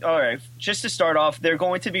they're all right. Just to start off, they're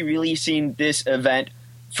going to be releasing this event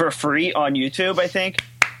for free on YouTube, I think.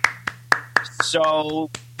 So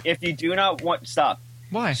if you do not want, stop.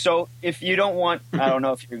 Why? So if you don't want, I don't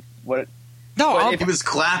know if you're what. No, he was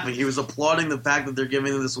clapping. He was applauding the fact that they're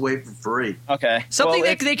giving this away for free. Okay, something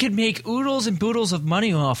that they could make oodles and boodles of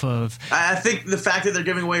money off of. I think the fact that they're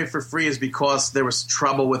giving away for free is because there was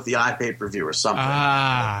trouble with the iPay-per-view or something.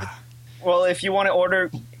 Well, if you want to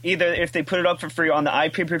order, either if they put it up for free on the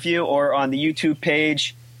iPay-per-view or on the YouTube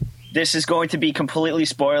page, this is going to be completely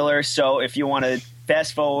spoiler. So if you want to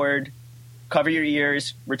fast forward, cover your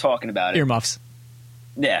ears, we're talking about it. Earmuffs.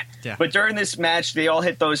 Yeah. But during this match, they all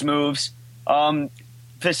hit those moves.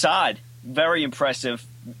 Facade, very impressive.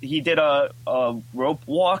 He did a rope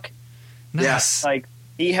walk. Nice. Yes. Like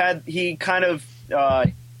he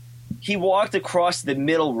walked across the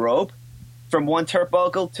middle rope from one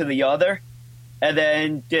turnbuckle to the other, and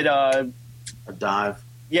then did a dive.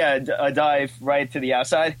 Yeah, a dive right to the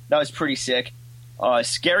outside. That was pretty sick.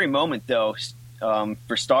 Scary moment though,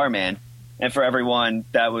 for Starman and for everyone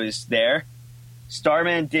that was there.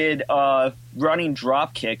 Starman did a running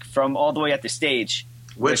drop kick from all the way at the stage.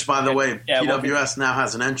 Which, by the way, PWS now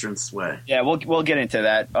has an entrance way. Yeah, we'll get into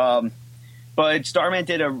that. But Starman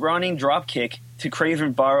did a running drop kick to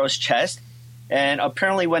Craven Varro's chest, and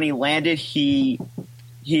apparently when he landed, he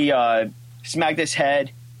smacked his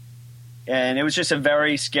head, and it was just a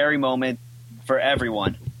very scary moment for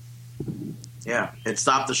everyone. Yeah, it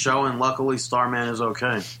stopped the show, and luckily Starman is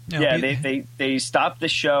okay. Yeah, they stopped the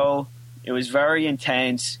show. It was very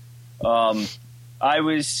intense. I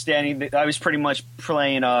was pretty much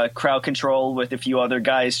playing crowd control with a few other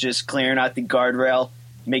guys, just clearing out the guardrail,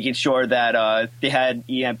 making sure that they had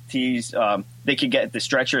EMTs. They could get the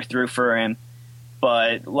stretcher through for him.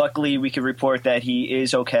 But luckily, we could report that he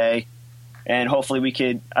is okay, and hopefully we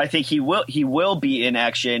could. I think he will be in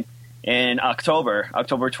action in October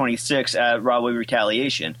 26th at Rahway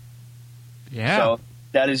Retaliation. Yeah. So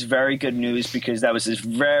that is very good news because that was this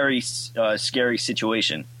very scary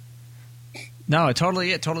situation. No, it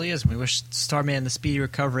totally is. We wish Starman the speedy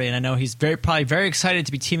recovery, and I know he's probably very excited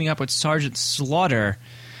to be teaming up with Sergeant Slaughter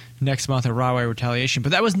next month at Rahway Retaliation.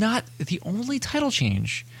 But that was not the only title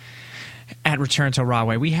change at Return to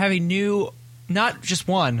Rahway. We have a new, not just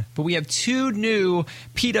one, but we have two new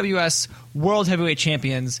PWS World Heavyweight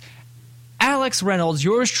Champions. Alex Reynolds,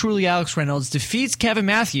 yours truly, Alex Reynolds, defeats Kevin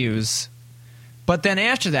Matthews. But then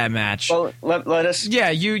after that match... Well, let us... Yeah,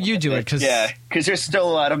 you do it. Because there's still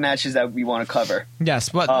a lot of matches that we want to cover. Yes,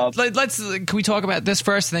 but can we talk about this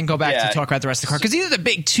first and then go back to talk about the rest of the card? Because these are the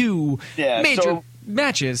big two major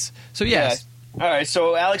matches. So, yes. All right,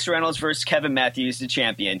 so Alex Reynolds versus Kevin Matthews, the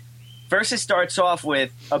champion. First, it starts off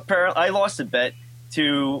with I lost a bet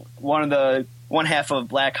to one half of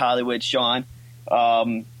Black Hollywood, Sean.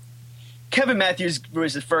 Kevin Matthews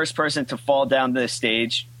was the first person to fall down the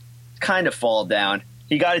stage, kind of fall down.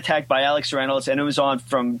 He got attacked by Alex Reynolds, and it was on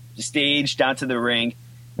from the stage down to the ring.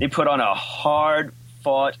 They put on a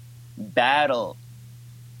hard-fought battle.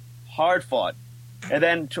 Hard-fought. And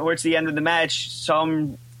then towards the end of the match,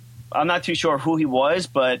 I'm not too sure who he was,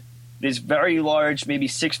 but this very large, maybe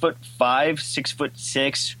 6'5",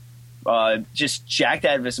 6'6", just jacked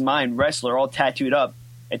out of his mind wrestler, all tattooed up,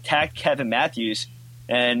 attacked Kevin Matthews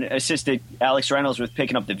and assisted Alex Reynolds with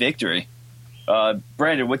picking up the victory.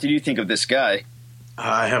 Brandon, what did you think of this guy?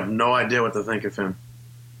 I have no idea what to think of him.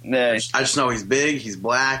 I just know he's big, he's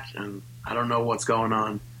black, and I don't know what's going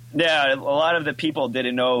on. Yeah, a lot of the people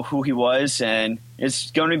didn't know who he was, and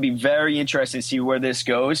it's going to be very interesting to see where this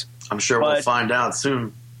goes. I'm sure we'll find out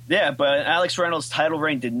soon. Yeah, but Alex Reynolds' title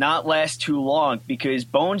reign did not last too long because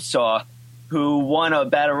Bonesaw, who won a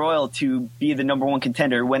Battle Royal to be the number one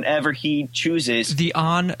contender whenever he chooses. The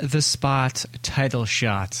on-the-spot title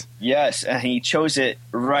shot. Yes, and he chose it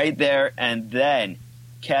right there and then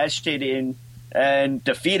cashed it in and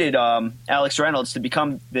defeated Alex Reynolds to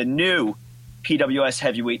become the new PWS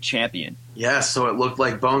Heavyweight Champion. Yes, so it looked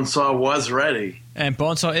like Bonesaw was ready. And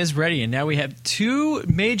Bonesaw is ready, and now we have two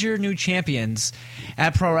major new champions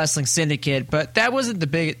at Pro Wrestling Syndicate. But that wasn't the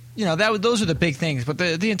big, those are the big things. But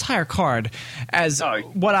the entire card,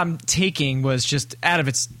 what I'm taking, was just out of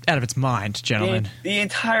its mind, gentlemen. The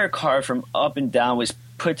entire card from up and down was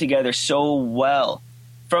put together so well.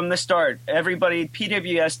 From the start, everybody,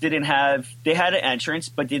 PWS they had an entrance,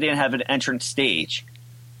 but they didn't have an entrance stage.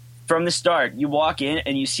 From the start, you walk in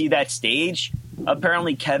and you see that stage.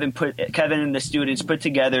 Apparently, Kevin and the students put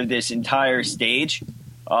together this entire stage,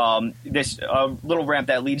 this little ramp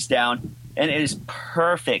that leads down, and it is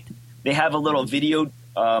perfect. They have a little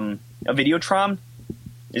videotron.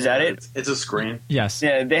 Is that it? It's a screen. Yes.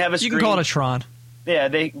 Yeah, they have a screen. You can call it a Tron. Yeah,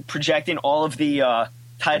 they projecting all of the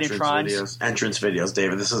Titantrons. Entrance videos,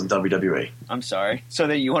 David. This isn't WWE. I'm sorry. So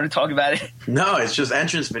that you want to talk about it? No, it's just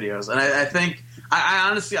entrance videos, and I think. I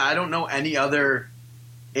honestly, I don't know any other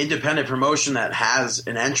independent promotion that has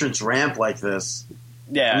an entrance ramp like this.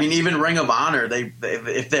 Yeah. I mean, even Ring of Honor,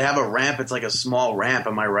 if they have a ramp, it's like a small ramp.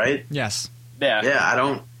 Am I right? Yes. Yeah.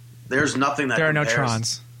 Yeah, there's nothing that There are compares. no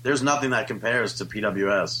Trons. There's nothing that compares to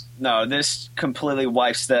PWS. No, this completely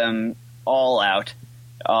wipes them all out.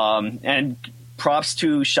 And props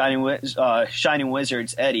to Shining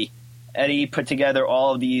Wizards, Eddie. Eddie put together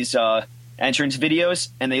all of these entrance videos,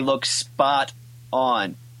 and they look spot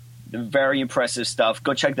on. Very impressive stuff.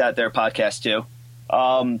 Go check out their podcast too.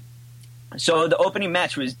 So the opening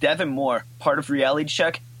match was Devin Moore, part of Reality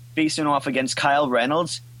Check, facing off against Kyle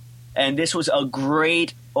Reynolds, and this was a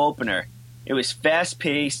great opener. It was fast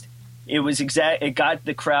paced. It got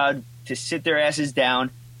the crowd to sit their asses down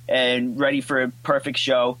and ready for a perfect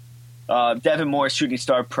show. Devin Moore, shooting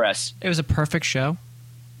star press. It was a perfect show.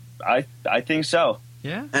 I think so.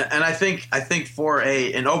 Yeah, and I think for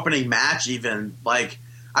an opening match, even like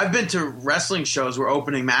I've been to wrestling shows where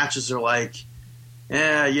opening matches are like,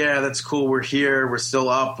 yeah, that's cool. We're here. We're still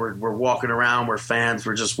up. We're walking around. We're fans.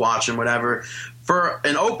 We're just watching whatever. For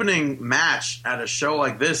an opening match at a show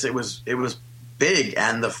like this, it was big,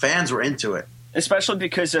 and the fans were into it. Especially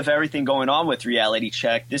because of everything going on with Reality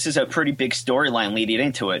Check. This is a pretty big storyline leading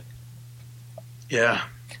into it. Yeah.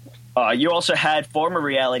 You also had former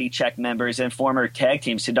Reality Check members and former tag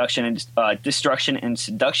team Destruction and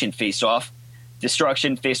Seduction face off.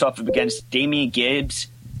 Destruction faced off against Damian Gibbs,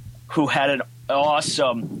 who had an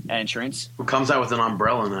awesome entrance. Who comes out with an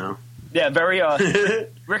umbrella now. Yeah, very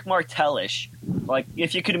Rick Martel-ish. Like,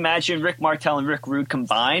 if you could imagine Rick Martel and Rick Rude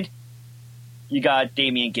combined, you got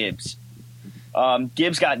Damian Gibbs.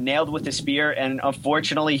 Gibbs got nailed with the spear, and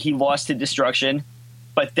unfortunately he lost to Destruction.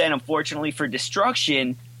 But then, unfortunately for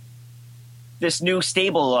Destruction, this new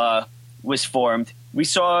stable was formed. We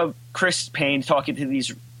saw Chris Payne talking to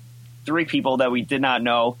these three people that we did not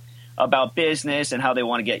know about business and how they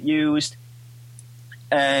want to get used.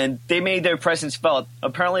 And they made their presence felt.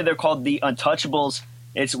 Apparently they're called the Untouchables.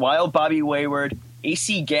 It's Wild Bobby Wayward,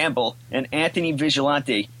 AC Gamble, and Anthony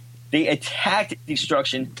Vigilante. They attacked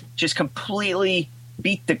Destruction, just completely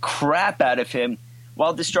beat the crap out of him,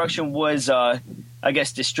 while Destruction was,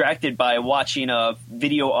 distracted by watching a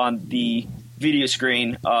video on the video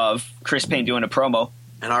screen of Chris Payne doing a promo.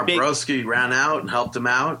 And our broski ran out and helped him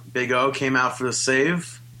out. Big O came out for the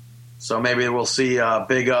save. So maybe we'll see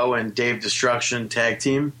Big O and Dave Destruction tag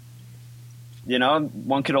team.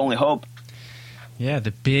 One could only hope. Yeah,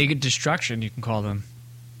 the big destruction, you can call them.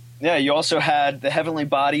 Yeah, you also had the Heavenly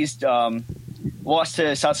Bodies lost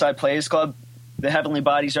to Southside Players Club. The Heavenly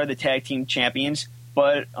Bodies are the tag team champions,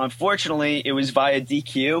 but unfortunately, it was via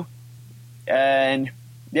DQ. And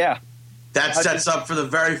yeah, that sets up for the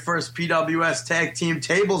very first PWS tag team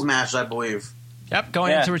tables match, I believe. Yep,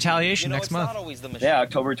 going into Retaliation next month. Yeah,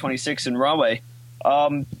 October 26th in Rahway.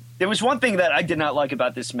 There was one thing that I did not like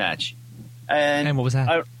about this match. And what was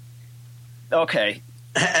that? Okay.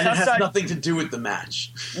 And it has nothing to do with the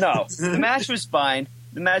match. No, the match was fine.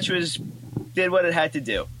 The match did what it had to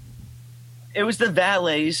do. It was the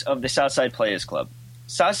valets of the Southside Players Club.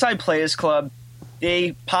 Southside Players Club,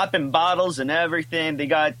 they popping bottles and everything. They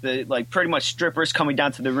got the pretty much strippers coming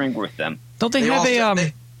down to the ring with them. Don't they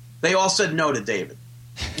have They all said no to David.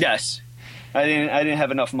 Yes, I didn't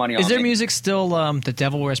have enough money. Is their music still The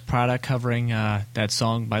Devil Wears Prada covering that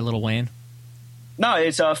song by Lil Wayne? No,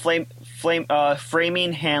 it's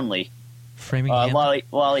Framing Hanley. Framing Hanley?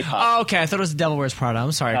 Lollipop. Oh, okay. I thought it was The Devil Wears Prada.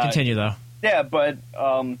 I'm sorry. Continue though. Yeah, but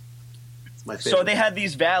so they had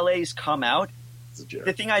these valets come out.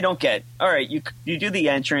 The thing I don't get, all right, you do the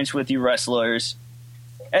entrance with your wrestlers,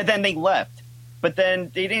 and then they left. But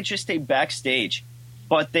then they didn't just stay backstage,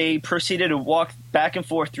 but they proceeded to walk back and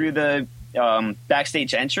forth through the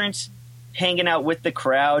backstage entrance, hanging out with the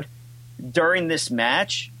crowd during this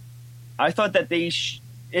match. I thought that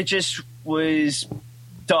it just was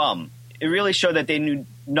dumb. It really showed that they knew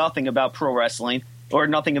nothing about pro wrestling or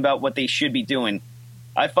nothing about what they should be doing.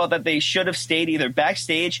 I felt that they should have stayed either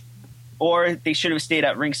backstage or they should have stayed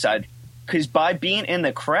at ringside, because by being in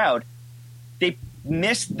the crowd, they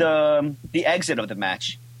missed the exit of the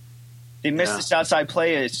match. They missed the Southside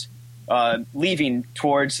Players leaving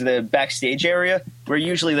towards the backstage area, where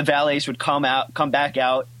usually the valets would come back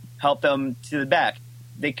out, help them to the back.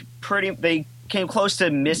 They came close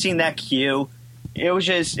to missing that cue. It was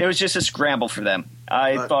just a scramble for them.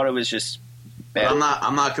 I thought it was just bad.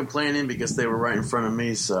 I'm not complaining because they were right in front of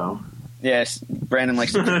me. So yes, Brandon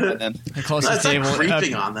likes to creep on them. The closest It's not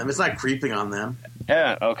creeping on them. It's not creeping on them.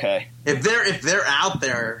 Yeah. Okay. If they're out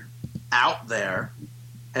there,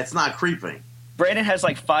 it's not creeping. Brandon has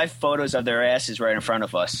 5 photos of their asses right in front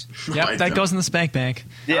of us. Yep, that goes in the spank bank.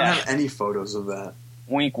 I don't have any photos of that.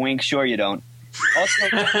 Wink, wink. Sure, you don't. Also,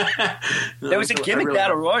 there was a gimmick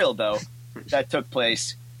battle royal though that took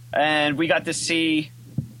place, and we got to see,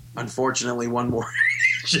 unfortunately, one more.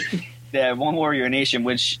 One Warrior Nation,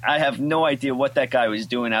 which I have no idea what that guy was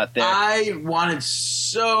doing out there. I wanted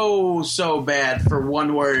so bad for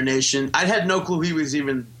One Warrior Nation. I had no clue he was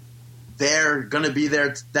even going to be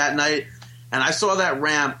there that night, and I saw that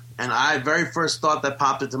ramp, and very first thought that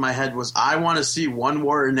popped into my head was, I want to see One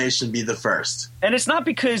Warrior Nation be the first. And it's not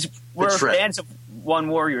because we're fans of One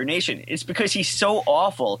Warrior Nation. It's because he's so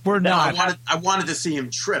awful. We're not. I wanted to see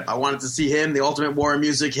him trip. I wanted to see him, the Ultimate Warrior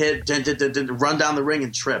music hit, run down the ring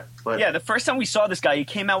and trip. But yeah, the first time we saw this guy, he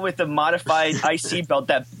came out with a modified IC belt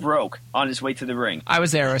that broke on his way to the ring. I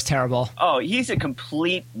was there. It was terrible. Oh, he's a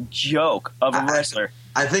complete joke of a wrestler.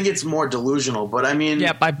 I think it's more delusional, but I mean...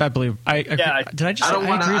 Yeah, I believe... Did I just... I don't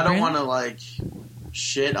want to,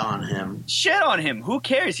 shit on him. Shit on him? Who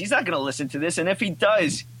cares? He's not going to listen to this, and if he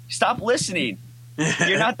does, stop listening.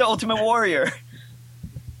 You're not the Ultimate Warrior.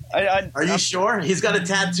 Are you sure? He's got a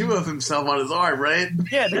tattoo of himself on his arm, right?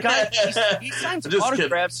 Yeah, the guy, he signs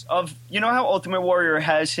autographs of... You know how Ultimate Warrior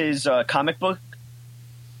has his comic book?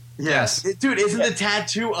 Yes. Dude, isn't the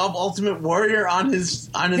tattoo of Ultimate Warrior on his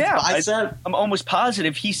bicep? I'm almost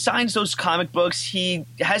positive. He signs those comic books. He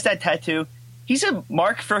has that tattoo. He's a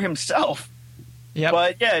mark for himself. Yeah.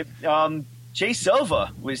 But yeah, Jay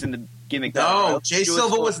Silva was in the gimmick. No, Jay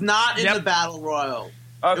Silva was not in the Battle Royal.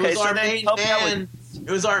 Okay, it was our main man.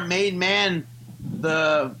 It was our main man,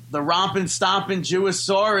 the rompin' stompin'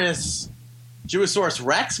 Jewisaurus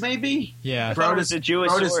Rex, maybe? Yeah. Brodus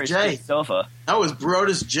Jay Silva. That was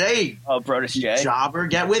Brodus J. Oh, Brodus J. Jobber,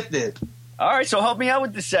 get with it. All right, so help me out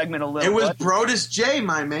with this segment a little bit. It was bit. Brodus J,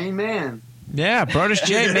 my main man. Yeah, Brodus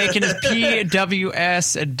J making his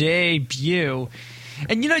PWS debut.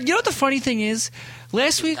 And you know what the funny thing is?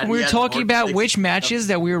 Last week we were talking about which matches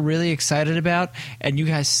that we were really excited about, and you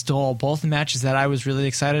guys stole both the matches that I was really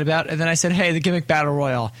excited about. And then I said, hey, the gimmick battle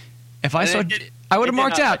royal. If I saw, I would have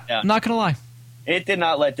marked out. I'm not going to lie. It did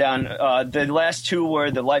not let down. The last two were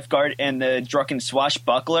the Lifeguard and the Drunken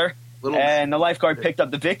Swashbuckler, and the Lifeguard picked up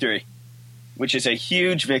the victory, which is a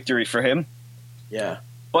huge victory for him. Yeah.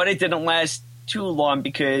 But it didn't last too long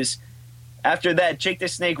because after that, Jake the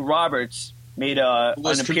Snake Roberts made an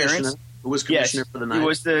appearance. Who was commissioner for the night? He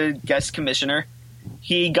was the guest commissioner.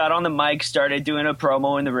 He got on the mic, started doing a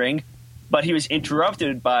promo in the ring, but he was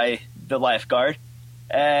interrupted by the Lifeguard,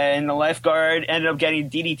 and the lifeguard ended up getting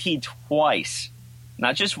DDT twice.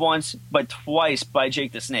 Not just once, but twice by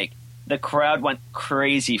Jake the Snake. The crowd went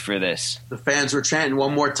crazy for this. The fans were chanting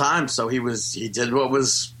one more time, so he did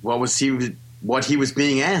what he was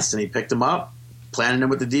being asked, and he picked him up, planted him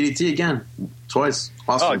with the DDT again, twice.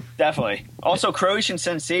 Awesome. Oh, definitely. Also, Croatian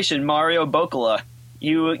sensation Mario Bokola.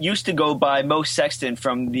 You used to go by Mo Sexton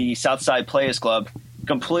from the Southside Players Club,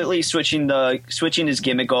 completely switching his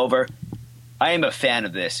gimmick over. I am a fan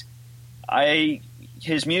of this.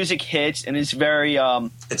 His music hits and it's very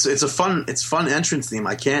it's fun entrance theme.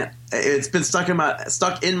 I can't. It's been stuck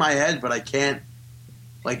in my head, but I can't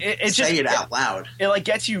say it out loud. It like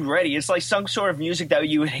gets you ready. It's like some sort of music that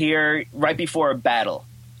you would hear right before a battle,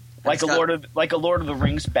 like a Lord of the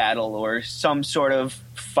Rings battle or some sort of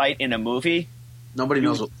fight in a movie. Nobody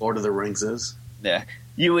knows what Lord of the Rings is. Yeah,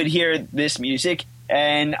 you would hear this music.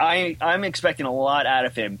 And I'm expecting a lot out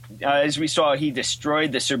of him. As we saw, he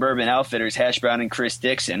destroyed the Suburban Outfitters, Hash Brown and Chris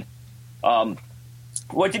Dixon.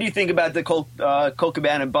 What did you think about the Colt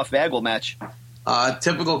Cabana and Buff Bagwell match?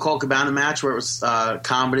 Typical Colt Cabana match where it was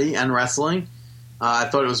comedy and wrestling. I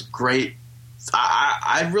thought it was great.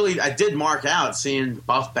 I did mark out seeing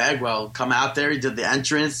Buff Bagwell come out there. He did the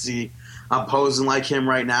entrance. I'm posing like him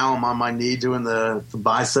right now. I'm on my knee doing the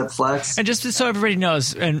bicep flex. And just so everybody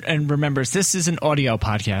knows and remembers, this is an audio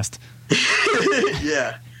podcast.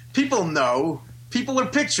 Yeah. People know. People are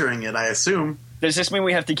picturing it, I assume. Does this mean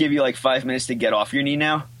we have to give you like 5 minutes to get off your knee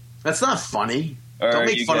now? That's not funny. Or don't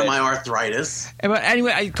make fun of my arthritis. But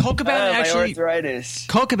anyway, Colt Cabana arthritis.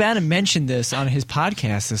 Colt Cabana mentioned this on his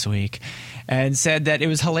podcast this week and said that it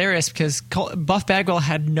was hilarious because Buff Bagwell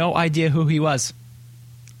had no idea who he was.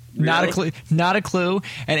 Really? Not a clue.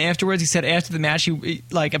 And afterwards, he said after the match, he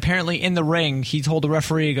apparently in the ring, he told the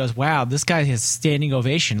referee, he goes, "Wow, this guy has standing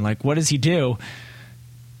ovation. Like, what does he do?"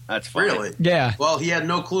 That's funny. Really? Yeah. Well, he had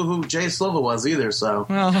no clue who Jay Silva was either. So,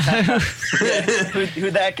 well,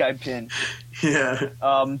 who that guy pinned? Yeah.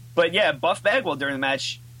 But yeah, Buff Bagwell during the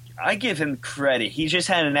match, I give him credit. He just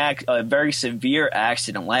had a very severe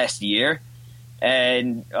accident last year,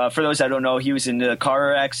 and for those that don't know, he was in a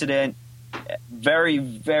car accident. Very,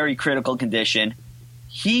 very critical condition.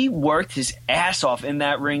 He worked his ass off in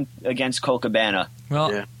that ring against Colt Cabana.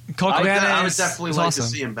 Well, yeah. Colt Cabana I would definitely like awesome. to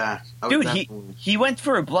see him back. Dude, he went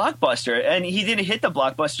for a blockbuster, and he didn't hit the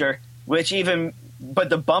blockbuster, but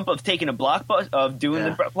the bump of taking a the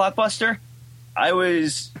blockbuster, I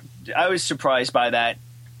was surprised by that.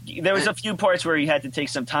 There was a few parts where he had to take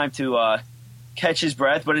some time to catch his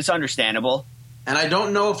breath, but it's understandable. And I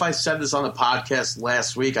don't know if I said this on the podcast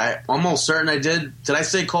last week. I'm almost certain I did. Did I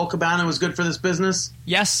say Colt Cabana was good for this business?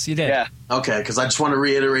 Yes, you did. Yeah. Okay, because I just want to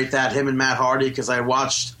reiterate that. Him and Matt Hardy, because I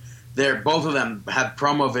watched both of them had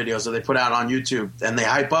promo videos that they put out on YouTube, and they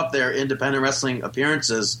hype up their independent wrestling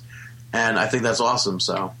appearances, and I think that's awesome.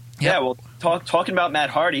 So yeah, well, talking about Matt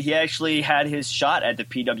Hardy, he actually had his shot at the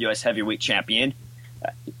PWS Heavyweight Champion.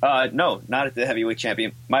 No, not at the Heavyweight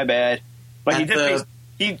Champion. My bad. But he did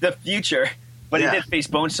face the future. But he did face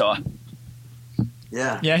Bonesaw.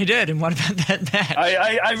 Yeah. Yeah, he did. And what about that match?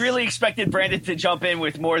 I really expected Brandon to jump in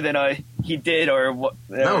with more than he did or what.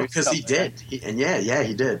 No, because he did. He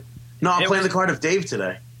did. No, I'm playing the card of Dave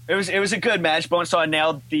today. It was a good match. Bonesaw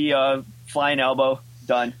nailed the flying elbow.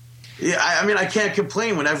 Done. Yeah, I mean, I can't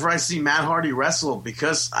complain whenever I see Matt Hardy wrestle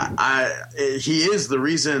because he is the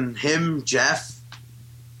reason him, Jeff,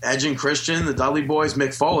 Edge and Christian, the Dudley Boys,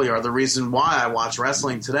 Mick Foley are the reason why I watch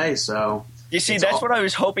wrestling today. So you see, that's what I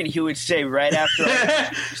was hoping he would say right after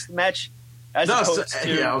the match, as opposed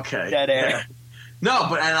to dead air. Yeah. No,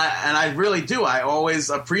 but and I really do. I always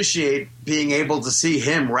appreciate being able to see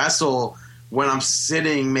him wrestle when I'm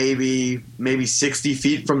sitting maybe 60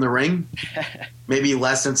 feet from the ring, maybe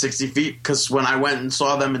less than 60 feet. Because when I went and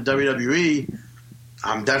saw them in WWE,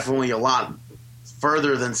 I'm definitely a lot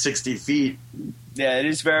further than 60 feet. Yeah, it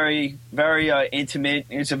is very, very intimate.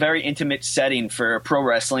 It's a very intimate setting for pro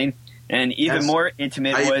wrestling, and even more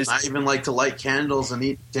intimate I even like to light candles and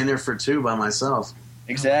eat dinner for two by myself.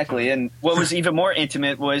 Exactly, and what was even more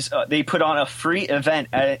intimate was they put on a free event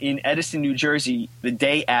in Edison, New Jersey, the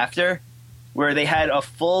day after, where they had a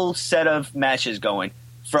full set of matches going.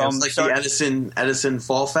 From the Edison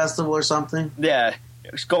Fall Festival or something? Yeah,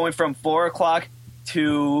 it was going from 4 o'clock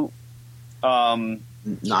to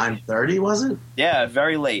 9:30, was it? Yeah,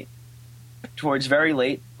 very late. Towards very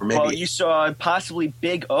late. Or maybe you saw possibly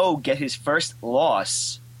Big O get his first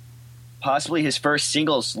loss. Possibly his first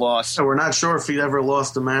singles loss. So we're not sure if he'd ever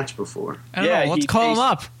lost a match before. I don't know. Let's call him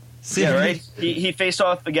up. See, yeah, right? He faced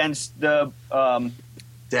off against the Dan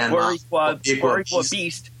Boricua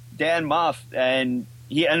Beast, Dan Moff, and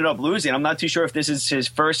he ended up losing. I'm not too sure if this is his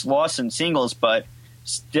first loss in singles, but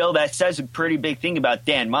still that says a pretty big thing about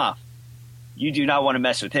Dan Moff. You do not want to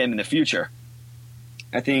mess with him in the future.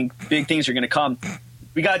 I think big things are going to come.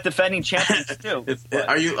 We got defending champions too.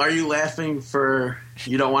 Are you laughing for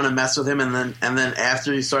you don't want to mess with him, and then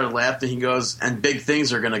after you started laughing, he goes, and big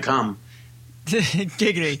things are going to come.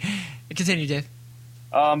 Giggity. Continue, Dave.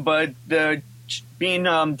 But being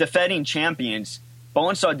defending champions,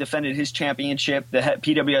 Bonesaw defended his championship, the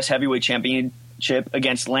PWS Heavyweight Championship,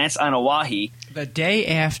 against Lance Anawahi. The day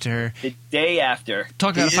after.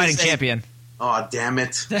 Talk about a fighting champion. Oh, damn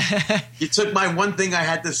it. You took my one thing I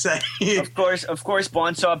had to say. Of course,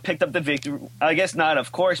 Bonesaw picked up the victory. I guess not,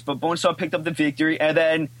 of course, but Bonesaw picked up the victory. And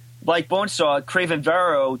then, like Bonesaw, Craven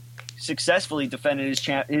Vero successfully defended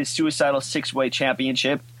his Suicidal Six-Way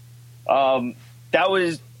Championship. The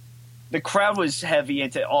crowd was heavy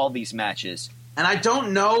into all these matches. And I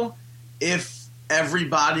don't know if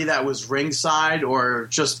everybody that was ringside or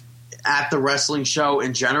just at the wrestling show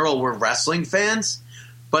in general were wrestling fans,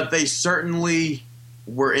 but they certainly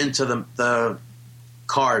were into the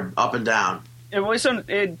card up and down.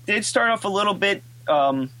 It did start off a little bit.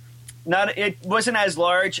 It wasn't as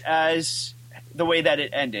large as the way that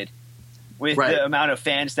it ended, with the amount of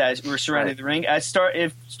fans that were surrounding the ring. It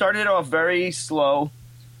started off very slow,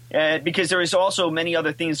 because there was also many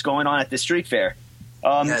other things going on at the street fair. You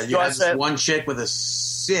had this one chick with a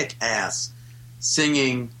sick ass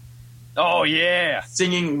singing. Oh yeah,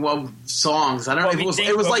 singing songs. I don't know.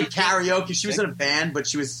 It was like karaoke. She was in a band, but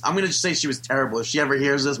she was. I'm going to just say she was terrible. If she ever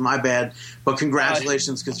hears this, my bad. But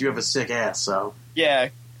congratulations, because you have a sick ass. So yeah,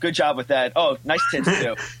 good job with that. Oh, nice tits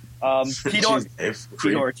too. Tito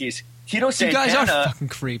Ortiz, Tito Santana. You guys are fucking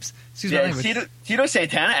creeps. Tito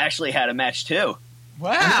Santana actually had a match too.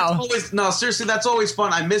 Wow. Seriously, that's always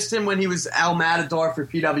fun. I missed him when he was El Matador for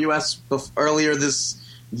PWS earlier this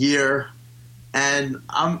year. And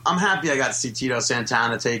I'm happy I got to see Tito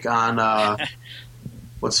Santana take on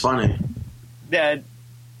what's funny. Yeah.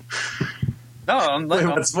 No,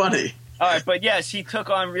 what's funny. All right, but yes, he took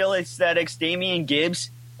on Real Aesthetics, Damian Gibbs,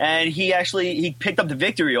 and he picked up the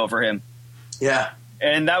victory over him. Yeah.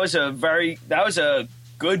 And that was a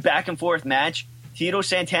good back and forth match. Tito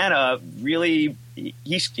Santana really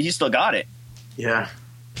he still got it. Yeah.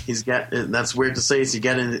 That's weird to say. Is he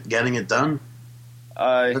getting it done?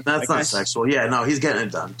 That's not sexual. Yeah, no, he's getting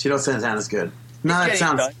it done. Tito Santana's good. No, that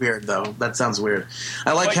sounds weird, though. That sounds weird.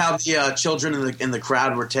 I like how the children in the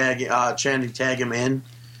crowd were chanting "tag him in"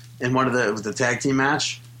 one of the tag team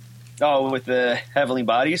match. Oh, with the Heavenly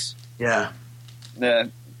Bodies. Yeah,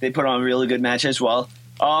 they put on a really good match as well.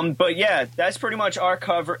 But yeah, that's pretty much our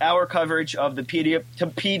coverage of the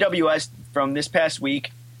PWS from this past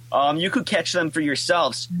week. You could catch them for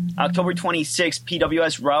yourselves. October 26th,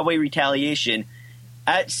 PWS Rahway Retaliation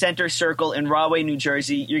at Center Circle in Rahway, New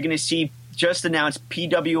Jersey. You're going to see just announced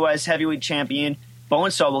PWS Heavyweight Champion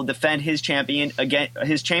Bonesaw will defend his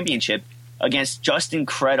championship against Justin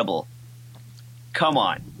Credible. Come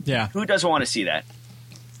on. Yeah. Who doesn't want to see that?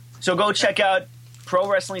 So go check out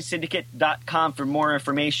ProWrestlingSyndicate.com for more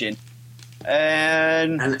information.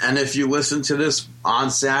 And if you listen to this on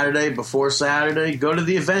Saturday, before Saturday, go to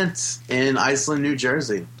the event in Iceland, New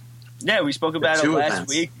Jersey. Yeah, we spoke about it last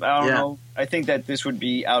week. I don't know. I think that this would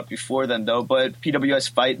be out before then, though. But PWS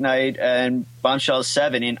Fight Night and Bombshell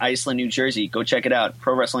 7 in Iceland, New Jersey. Go check it out.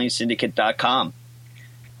 ProWrestlingSyndicate.com.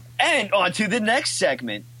 And on to the next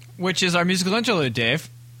segment. Which is our musical interlude, Dave.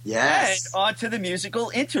 Yes. And on to the musical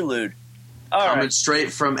interlude. Coming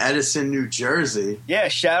straight from Edison, New Jersey. Yeah,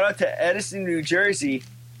 shout out to Edison, New Jersey.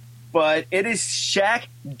 But it is Shaq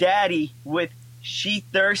Daddy with She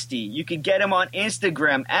Thirsty. You can get him on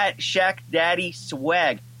Instagram at Shaq Daddy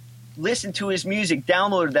Swag. Listen to his music.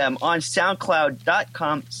 Download them on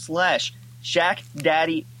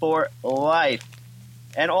SoundCloud.com/ShaqDaddy4Life.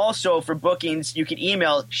 And also for bookings, you can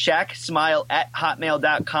email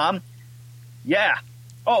ShaqSmile@hotmail.com. Yeah.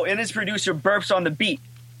 Oh, and his producer Burps on the beat.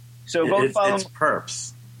 So go follow him.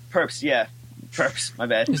 Perps. Perps, yeah. Perps, my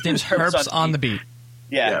bad. His name's Perps on the beat.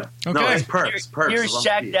 Yeah. Okay. No, it's Perps. Here's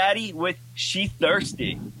Shaq Daddy with She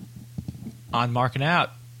Thirsty. On Markin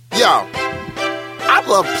Out. Yo, I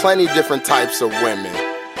love plenty different types of women.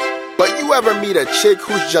 But you ever meet a chick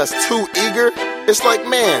who's just too eager? It's like,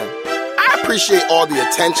 man, I appreciate all the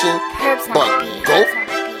attention, but go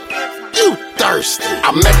you thirsty.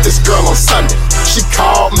 I met this girl on Sunday. She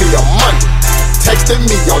called me on Monday. Texted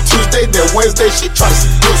me on Tuesday, then Wednesday, she tried to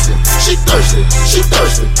seduce me. She thirsty, she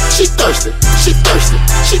thirsty, she thirsty, she thirsty,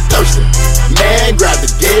 she thirsty. Man, grab the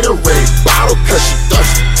Gatorade bottle, cause she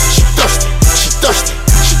thirsty, she thirsty, she thirsty,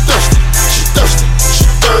 she thirsty, she thirsty, she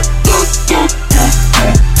thirsty.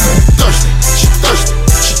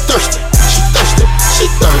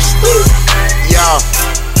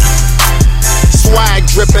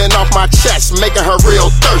 That's making her real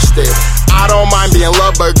thirsty. I don't mind being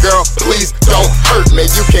loved, but girl, please don't hurt me.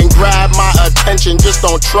 You can grab my attention, just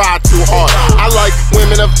don't try too hard. I like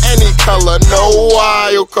women of any color, no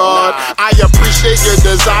wild card. I appreciate your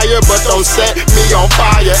desire, but don't set me on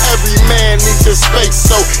fire. Every man needs his space,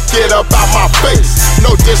 so get up out my face.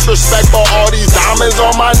 No disrespect for all these diamonds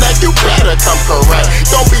on my neck, you better come correct.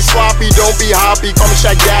 Don't be sloppy, don't be hoppy, call me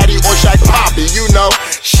Shaq Daddy or Shaq Poppy. You know,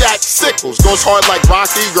 Shaq Sickles goes hard like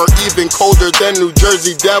Rocky, or even colder than New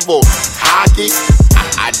Jersey Devil. Hockey,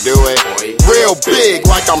 I do it real big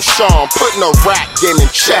like I'm Sean, putting a rap game in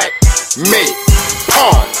check. Me,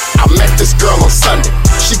 Pawn. I met this girl on Sunday,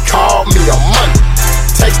 she called me on Monday,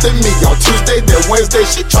 texted me on Tuesday, then Wednesday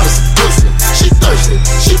she tryna seduce me. She thirsty,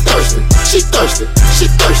 she thirsty, she thirsty, she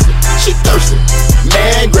thirsty, she thirsty.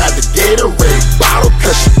 Man, grab the Gatorade bottle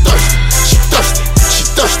cause she thirsty, she thirsty, she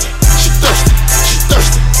thirsty, she thirsty, she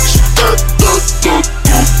thirsty, she thirsty,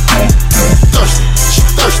 thirsty, she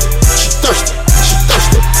thirsty, she thirsty, she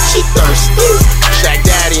thirsty, she thirsty. Shaq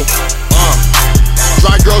Daddy,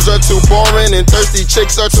 dry girls are too boring and thirsty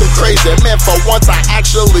chicks are too crazy. Man, for once I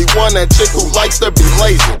actually want a chick who likes to be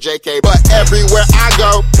lazy. JK, but everywhere I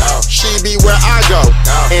go, she be where I go.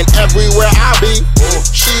 And everywhere I be,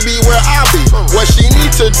 she be where I be. What she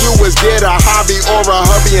needs to do is get a hobby or a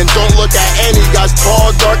hubby, and don't look at any guys tall,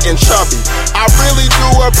 dark, and chubby. I really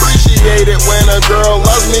do appreciate it when a girl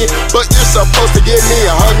loves me, but you're supposed to give me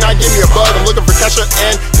a hug, not give me a bug. I'm looking for Kesha,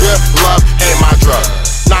 and your love ain't my drug.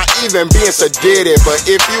 Not even being sedated, but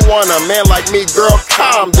if you want a man like me, girl,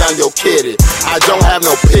 calm down your kitty. I don't have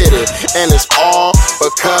no pity, and it's all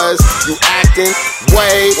because you acting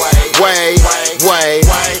way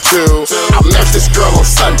too. I met this girl on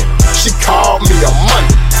Sunday, she called me on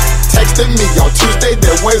Monday, texted me on Tuesday,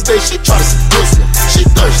 then Wednesday she tried to seduce me. She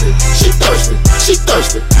thirsty, she thirsty, she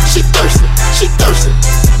thirsty, she thirsty, she thirsty.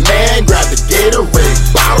 Man, grab the Gatorade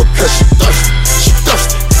bottle cause she thirsty, she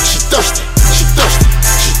thirsty, she thirsty, she thirsty,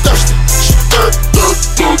 she thirsty, she thirsty,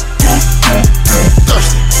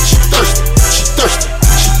 thirsty, she thirsty, she thirsty,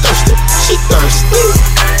 she thirsty, she thirsty.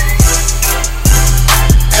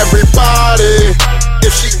 Everybody,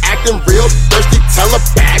 if she acting real thirsty, tell her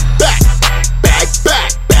back.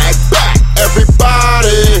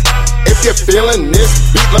 Everybody, if you're feeling this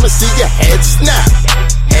beat, let me see your head snap.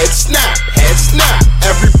 Head snap, head snap.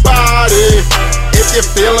 Everybody, if you're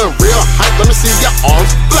feeling real hype, let me see your arms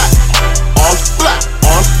flap. Arms flap,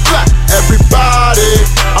 arms flap. Everybody,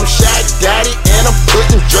 I'm Shaq Daddy and I'm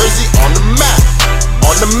putting Jersey on the map.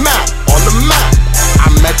 On the map, on the map. I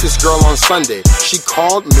met this girl on Sunday, she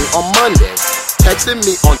called me on Monday, texted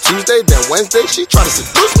me on Tuesday, then Wednesday she tried to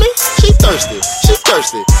seduce me. She thirsty, she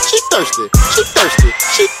thirsty, she thirsty, she thirsty,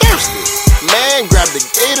 she thirsty. Man, grab the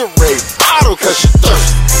Gatorade bottle cause she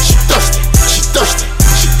thirsty, she thirsty, she thirsty,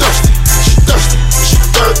 she thirsty, she thirsty, she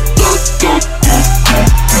thirsty,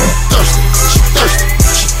 thirsty, she thirsty,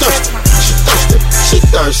 she thirsty, she thirsty, she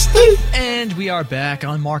thirsty. And we are back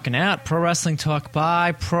on Markin Out, Pro Wrestling Talk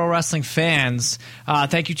by Pro Wrestling Fans.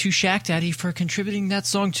 Thank you to Shaq Daddy for contributing that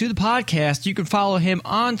song to the podcast. You can follow him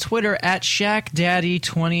on Twitter at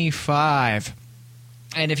ShaqDaddy25.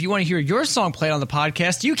 And if you want to hear your song played on the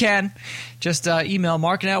podcast, you can. Just email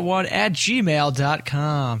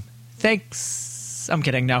markinout1@gmail.com. Thanks. I'm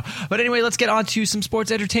kidding, no. But anyway, let's get on to some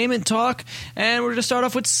sports entertainment talk. And we're going to start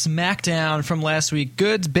off with SmackDown from last week.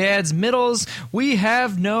 Goods, bads, middles. We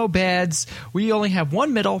have no bads. We only have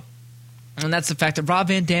one middle. And that's the fact that Rob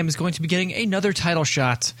Van Dam is going to be getting another title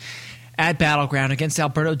shot at Battleground against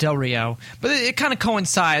Alberto Del Rio. But it kind of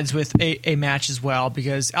coincides with a match as well,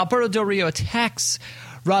 because Alberto Del Rio attacks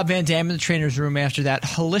Rob Van Dam in the trainer's room after that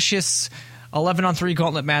hellacious 11-on-3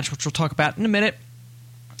 gauntlet match, which we'll talk about in a minute.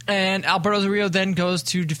 And Alberto Del Rio then goes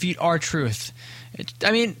to defeat R-Truth.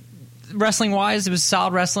 I mean, wrestling-wise, it was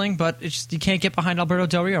solid wrestling, but it's just, you can't get behind Alberto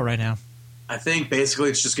Del Rio right now. I think basically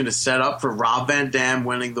it's just going to set up for Rob Van Dam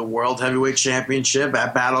winning the World Heavyweight Championship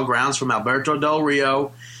at Battlegrounds from Alberto Del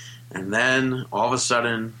Rio. And then, all of a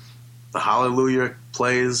sudden, the Hallelujah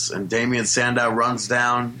plays and Damian Sandow runs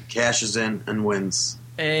down, cashes in, and wins.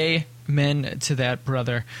 Amen to that,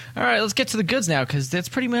 brother. All right, let's get to the goods now, because that's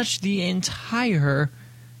pretty much the entire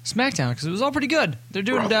SmackDown, because it was all pretty good. They're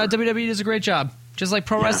doing WWE does a great job, just like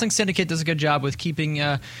Pro Wrestling Syndicate does a good job with keeping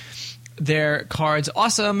their cards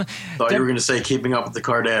awesome. Thought you were going to say keeping up with the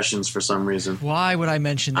Kardashians for some reason. Why would I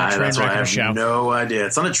mention that train wreck on the show? I have no idea.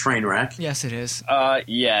 It's not a train wreck. Yes, it is.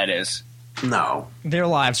 Yeah, it is. No. Their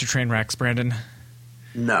lives are train wrecks, Brandon.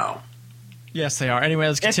 No. Yes, they are. Anyway,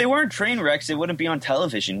 let's If they weren't train wrecks, it wouldn't be on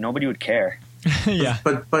television. Nobody would care. Yeah.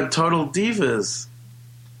 But Total Divas.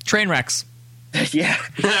 Train wrecks. Yeah.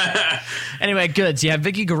 Anyway, good. So you have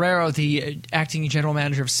Vicky Guerrero, the acting general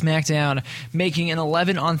manager of SmackDown, making an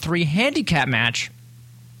 11-on-3 handicap match.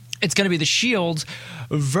 It's going to be the Shield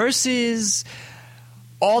versus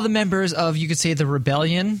all the members of, you could say, the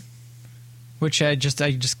Rebellion, which I just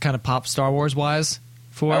kind of popped Star Wars wise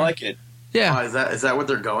for. I like it. Yeah. Is that what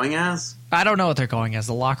they're going as? I don't know what they're going as.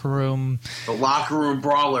 The locker room. The locker room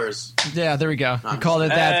brawlers. Yeah, there we go. We called it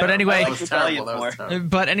that. But anyway, That was terrible. That was terrible.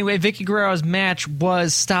 But anyway, Vicky Guerrero's match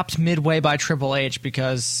was stopped midway by Triple H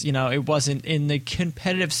because, you know, it wasn't in the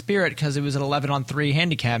competitive spirit because it was an 11-on-3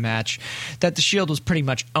 handicap match that the Shield was pretty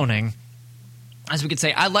much owning. As we could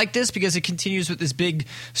say, I like this because it continues with this big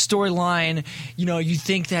storyline. You know, you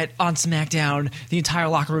think that on SmackDown, the entire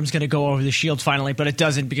locker room is going to go over the Shield finally, but it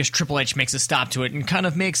doesn't because Triple H makes a stop to it and kind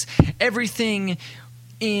of makes everything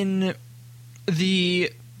in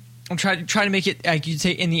the... I'm trying to make it, like you'd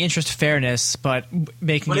say, in the interest of fairness, but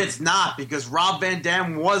making But it... it's not, because Rob Van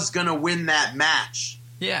Dam was going to win that match.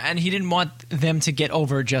 Yeah, and he didn't want them to get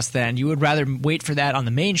over just then. You would rather wait for that on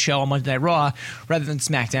the main show on Monday Night Raw rather than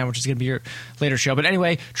SmackDown, which is going to be your later show. But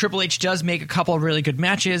anyway, Triple H does make a couple of really good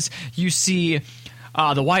matches. You see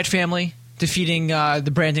the Wyatt family defeating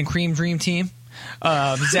the Brandon Cream Dream Team.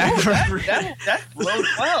 Zach That flowed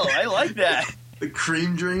well. I like that. The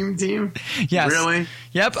Cream Dream Team? Yes. Really?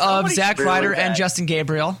 Yep, Zack really Ryder like and that. Justin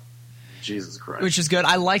Gabriel. Jesus Christ. Which is good.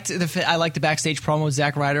 I liked the backstage promo with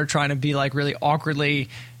Zack Ryder trying to be like really awkwardly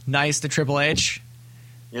nice to Triple H.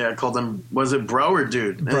 Yeah, I called him, was it bro or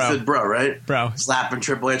dude? Bro. I said bro, right? Bro. Slapping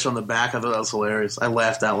Triple H on the back. I thought that was hilarious. I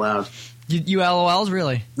laughed out loud. You LOLs,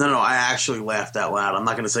 really? No, I actually laughed out loud. I'm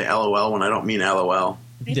not going to say LOL when I don't mean LOL.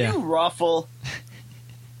 Did Yeah. you ruffle?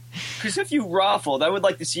 Because if you ruffled, I would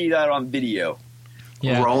like to see that on video.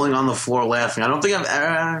 Yeah. Rolling on the floor laughing. I don't think I've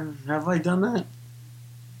ever... have I done that?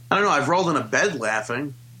 I don't know. I've rolled in a bed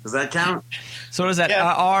laughing. Does that count? So what is that? Yeah.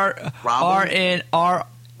 Robble?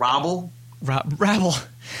 Rabble.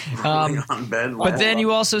 Rolling on bed But then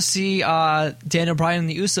you also see Daniel Bryan and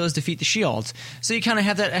the Usos defeat the Shield. So you kind of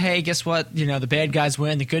have that, hey, guess what? You know, the bad guys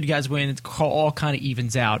win, the good guys win. It all kind of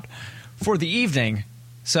evens out for the evening.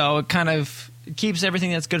 So it kind of keeps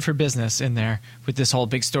everything that's good for business in there with this whole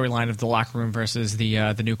big storyline of the locker room versus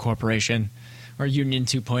the new corporation, or Union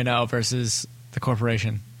 2.0 versus the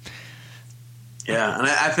corporation. Yeah, and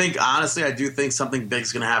I think, honestly, I do think something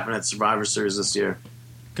big's going to happen at Survivor Series this year.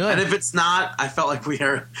 Good. And if it's not, I feel like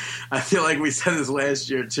we said this last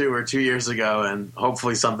year, too, or 2 years ago, and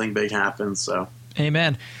hopefully something big happens, so.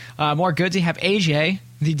 Amen. More good to have AJ,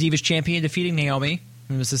 the Divas champion, defeating Naomi.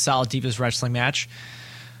 It was a solid Divas wrestling match.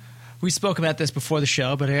 We spoke about this before the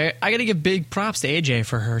show, but I got to give big props to AJ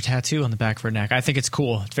for her tattoo on the back of her neck. I think it's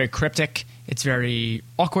cool. It's very cryptic. It's very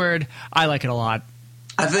awkward. I like it a lot.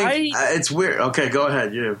 I think it's weird. Okay, go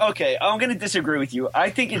ahead. You. Okay, I'm going to disagree with you.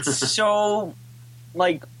 I think it's so,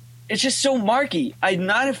 it's just so marky. I'm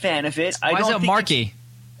not a fan of it. Why is it marky?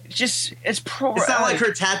 It's pro. It's not like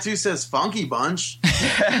her tattoo says Funky Bunch.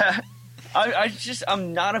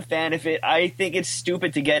 I'm not a fan of it. I think it's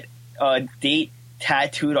stupid to get a date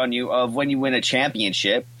tattooed on you of when you win a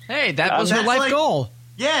championship. Hey, that was her life goal.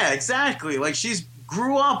 Yeah, exactly. Like, she's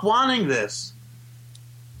grew up wanting this.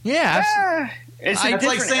 Yeah. That's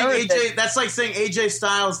like saying AJ. That's like saying AJ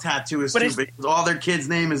Styles' tattoo is stupid because all their kid's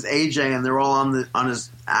name is AJ and they're all on his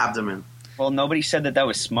abdomen. Well, nobody said that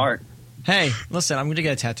was smart. Hey, listen, I'm going to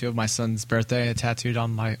get a tattoo of my son's birthday tattooed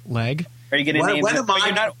on my leg. Are you going to name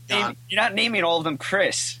them? You're not naming all of them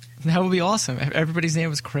Chris. That would be awesome. If everybody's name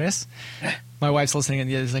was Chris. My wife's listening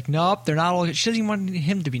and she's like, nope, they're not all. She doesn't even want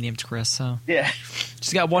him to be named Chris. So yeah,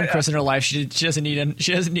 she's got one Chris in her life. She doesn't need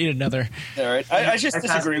another. All right, I just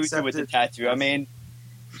disagree with you with the tattoo. I mean,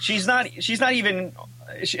 she's not even.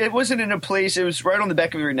 It wasn't in a place. It was right on the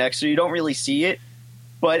back of her neck, so you don't really see it.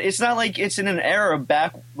 But it's not like it's in an era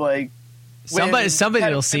back like.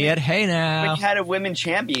 Somebody will see it. Hey now, when you had a women's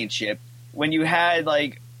championship, when you had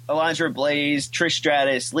like Alundra Blaze, Trish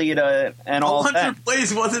Stratus, Lita, and all that. Alundra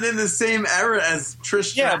Blaze wasn't in the same era as Trish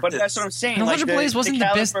Stratus. Yeah, but that's what I'm saying. Alundra Blaze wasn't the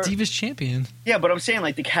best Divas champion. Yeah, but I'm saying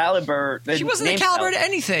like the caliber. She wasn't the caliber to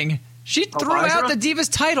anything. She threw out the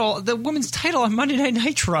Divas title, the women's title on Monday Night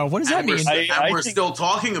Nitro. What does that mean? We're still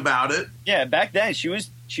talking about it. Yeah, back then she was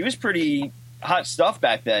pretty hot stuff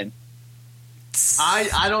back then.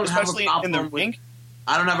 I don't have a problem in the ring.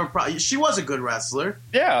 I don't have a problem. She was a good wrestler.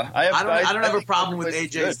 Yeah, I don't have a problem with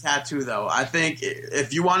AJ's tattoo though. I think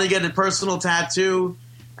if you want to get a personal tattoo,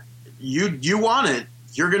 you want it.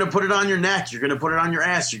 You're going to put it on your neck. You're going to put it on your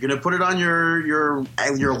ass. You're going to put it on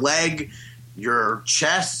your leg, your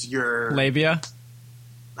chest, your labia.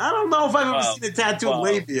 I don't know if I've ever seen a tattoo of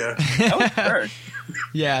labia. That was hurt.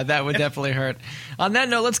 Yeah, that would definitely hurt. On that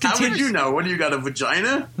note, let's continue. How would you know? What, do you got a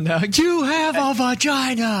vagina? No, you have a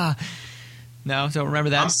vagina. No, don't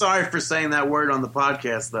remember that. I'm sorry for saying that word on the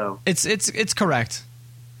podcast, though. It's correct.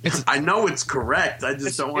 I know it's correct. I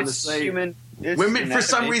just don't want to say human. Women, for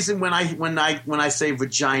some reason, when I say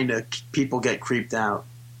vagina, people get creeped out.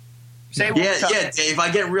 Say it one more time. Yeah, Dave.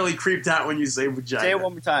 I get really creeped out when you say vagina. Say it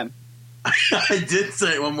one more time. I did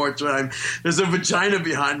say it one more time. There's a vagina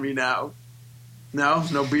behind me now. No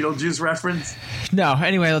Beetlejuice reference? No.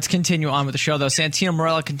 Anyway, let's continue on with the show, though. Santino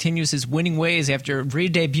Marella continues his winning ways after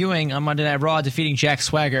re-debuting on Monday Night Raw, defeating Jack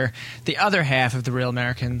Swagger, the other half of the Real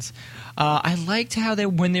Americans. I liked how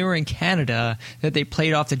when they were in Canada, that they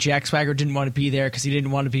played off that Jack Swagger didn't want to be there because he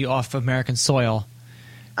didn't want to be off American soil.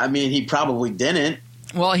 I mean, he probably didn't.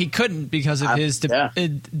 Well, he couldn't because of his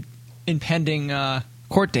impending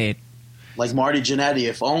court date. Like Marty Jannetty,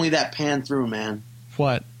 if only that panned through, man.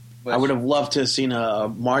 What? I would have loved to have seen a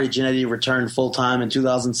Marty Jannetty return full-time in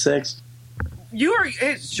 2006.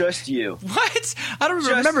 It's just you. What? I don't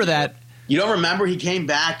remember that. You don't remember? He came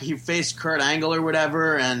back. He faced Kurt Angle or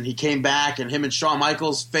whatever, and he came back, and him and Shawn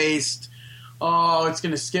Michaels faced. Oh, it's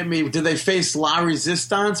going to skip me. Did they face La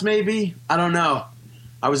Resistance, maybe? I don't know.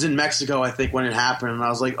 I was in Mexico, I think, when it happened, and I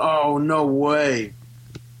was like, oh, no way.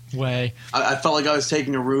 I felt like I was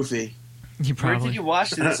taking a roofie. Where did you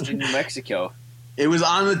watch this in New Mexico? It was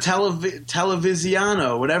on the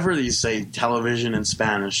Televisiano, whatever you say, television in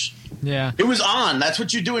Spanish. Yeah. It was on. That's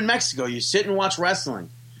what you do in Mexico. You sit and watch wrestling.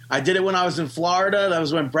 I did it when I was in Florida. That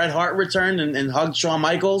was when Bret Hart returned and hugged Shawn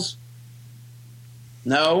Michaels.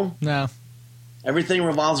 No. Everything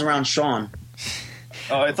revolves around Shawn.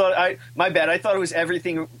 Oh, my bad. I thought it was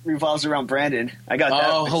everything revolves around Brandon. I got that.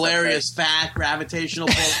 Oh, hilarious, fat, gravitational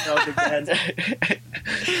pull again.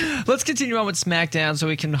 Let's continue on with SmackDown so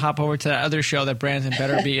we can hop over to that other show that Brandon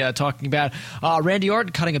better be talking about. Randy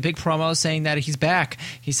Orton cutting a big promo saying that he's back.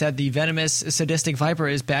 He said the venomous, sadistic Viper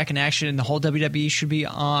is back in action and the whole WWE should be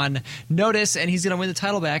on notice, and he's going to win the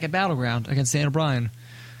title back at Battleground against Daniel Bryan.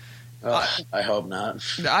 I hope not.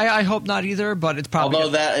 I hope not either, but it's probably...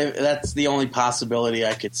 Although that's the only possibility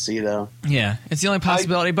I could see, though. Yeah, it's the only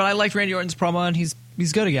possibility, but I liked Randy Orton's promo, and he's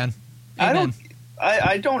good again. Amen.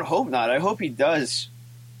 I don't hope not. I hope he does.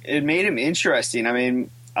 It made him interesting. I mean,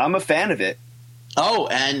 I'm a fan of it. Oh,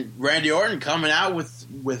 and Randy Orton coming out with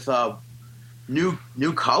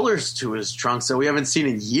new colors to his trunks that we haven't seen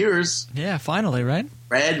in years. Yeah, finally, right?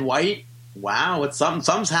 Red, white. Wow,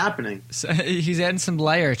 something's happening. So he's adding some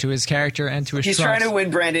layer to his character and to his He's trunks. trying to win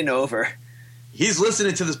Brandon over. He's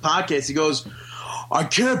listening to this podcast. He goes, I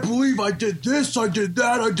can't believe I did this, I did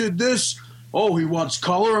that, I did this. Oh, he wants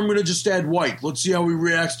color? I'm going to just add white. Let's see how he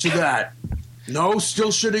reacts to that. No, still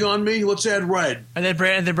shitting on me? Let's add red. And then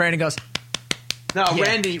Brandon goes... No, yeah.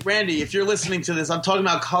 Randy, if you're listening to this, I'm talking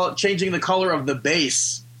about changing the color of the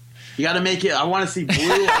base. You got to make it... I want to see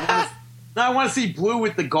blue. I want to see blue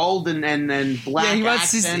with the gold and black. Yeah, he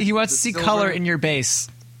wants to see silver. Color in your base.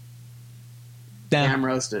 Damn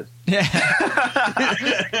roasted. Yeah.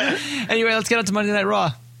 Anyway, let's get on to Monday Night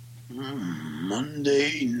Raw.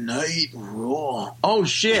 Monday Night Raw. Oh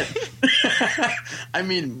shit! I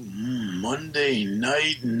mean Monday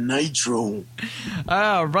Night Nitro.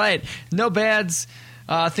 Oh right, no bads.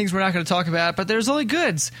 Things we're not going to talk about, but there's only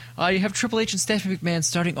goods. You have Triple H and Stephanie McMahon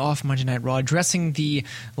starting off Monday Night Raw, addressing the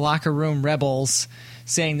locker room rebels,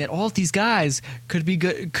 saying that all of these guys could be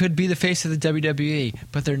the face of the WWE,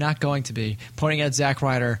 but they're not going to be. Pointing out Zack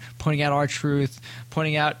Ryder, pointing out R-Truth,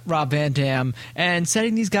 pointing out Rob Van Dam, and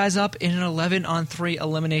setting these guys up in an 11-on-3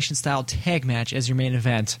 elimination-style tag match as your main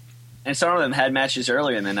event. And some of them had matches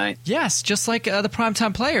earlier in the night. Yes, just like the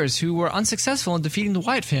Primetime Players, who were unsuccessful in defeating the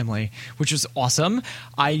Wyatt family, which was awesome.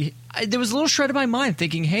 There was a little shred in my mind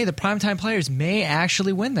thinking, hey, the Primetime Players may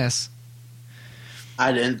actually win this.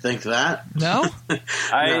 I didn't think that. No?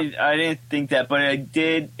 I didn't think that, but it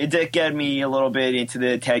did get me a little bit into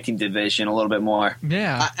the tag team division a little bit more.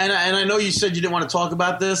 Yeah. And I know you said you didn't want to talk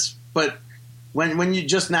about this, but when you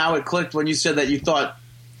just now it clicked when you said that you thought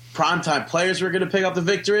Primetime Players were going to pick up the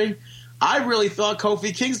victory. I really thought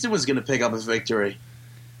Kofi Kingston was going to pick up his victory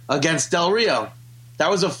against Del Rio.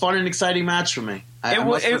 That was a fun and exciting match for me. It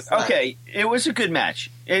was a good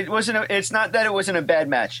match. It's not that it wasn't a bad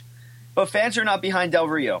match, but fans are not behind Del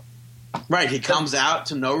Rio. Right, he comes out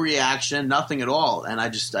to no reaction, nothing at all, and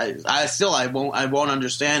I won't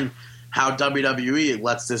understand how WWE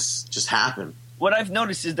lets this just happen. What I've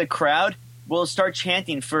noticed is the crowd will start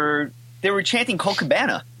chanting They were chanting Colt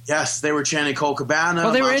Cabana. Yes, they were chanting Colt Cabana.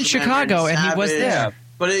 Well, they were in Chicago, and he was there.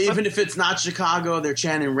 But even if it's not Chicago, they're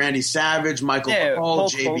chanting Randy Savage, Michael Cole,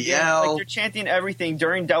 Hulk JBL. Hogan. Like, they're chanting everything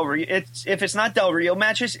during Del Rio. If it's not Del Rio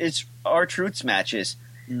matches, it's R-Truth's matches.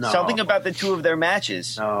 No. Something about the two of their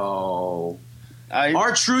matches. No.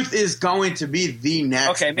 R-Truth is going to be the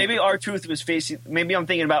next. Okay, maybe R-Truth was facing. Maybe I'm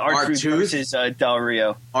thinking about R-Truth versus Del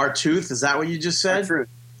Rio. R-Truth, is that what you just said? R-Truth.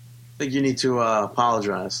 I think you need to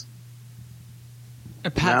apologize.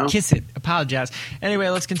 Kiss it. Apologize. Anyway,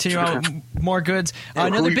 let's continue on with more goods.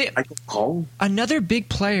 Another big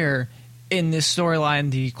player in this storyline,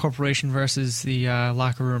 the Corporation versus the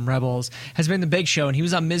Locker Room Rebels, has been the Big Show, and he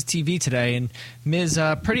was on Miz TV today, and Miz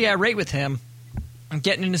pretty irate with him,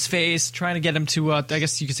 getting in his face, trying to get him to, I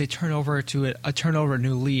guess you could say, turn over a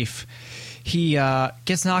new leaf. He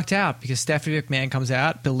gets knocked out because Stephanie McMahon comes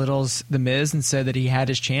out, belittles the Miz, and said that he had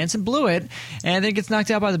his chance and blew it, and then gets knocked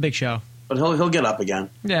out by the Big Show. But he'll get up again.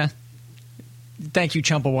 Yeah. Thank you,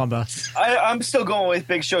 Chumbawamba. I'm still going with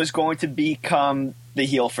Big Show is going to become the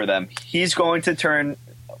heel for them. He's going to turn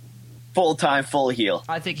full-time, full heel.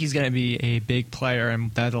 I think he's going to be a big player, and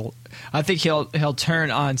I think he'll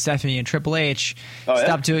turn on Stephanie and Triple H.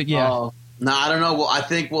 Stop doing, No, I don't know. Well, I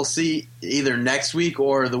think we'll see either next week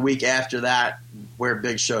or the week after that where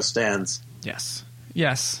Big Show stands. Yes.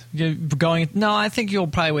 I think you'll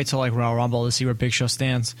probably wait till like Royal Rumble to see where Big Show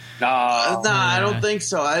stands. No, I don't think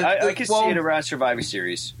so. I can see it around Survivor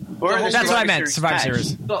Series. That's what I meant, Survivor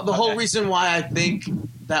Series. The whole reason why I think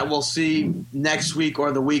that we'll see next week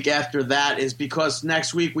or the week after that is because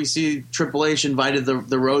next week we see Triple H invited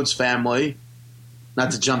the Rhodes family.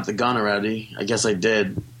 Not to jump the gun already. I guess I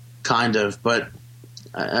did, kind of. But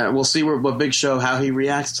we'll see what Big Show, how he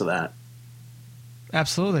reacts to that.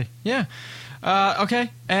 Absolutely. Yeah.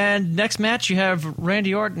 Okay, and next match you have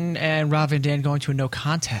Randy Orton and Rob Van Dam going to a no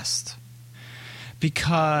contest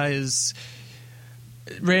because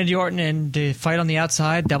Randy Orton and the fight on the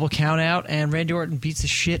outside, double count out, and Randy Orton beats the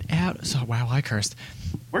shit out. So wow, I cursed.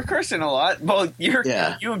 We're cursing a lot. Well, you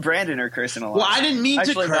and Brandon are cursing a lot. Well, I didn't mean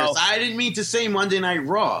to curse. No. I didn't mean to say Monday Night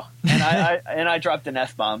Raw. And I dropped an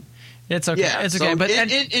F-bomb. It's okay. Yeah, it's okay. So but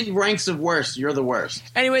in ranks of worst, you're the worst.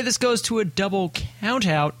 Anyway, this goes to a double count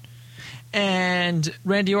out. And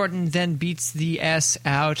Randy Orton then beats the ass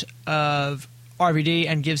out of RVD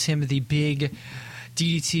and gives him the big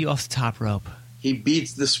DDT off the top rope. He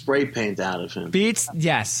beats the spray paint out of him.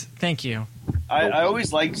 Yes. Thank you. I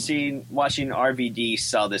always like watching RVD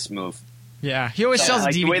sell this move. Yeah, he always sells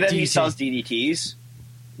the way that he sells DDTs.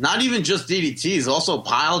 Not even just DDTs, also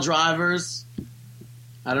pile drivers.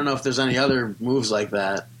 I don't know if there's any other moves like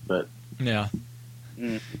that, but yeah.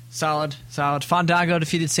 Solid. Fandango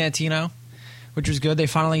defeated Santino, which was good. They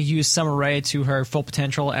finally used Summer Rae to her full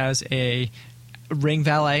potential as a ring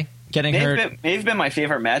valet, getting her. May have been my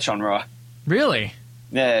favorite match on Raw. Really?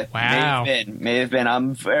 Yeah. Wow. May have been.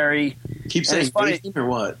 I'm very. Keep saying Maven or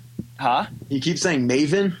what? Huh? You keep saying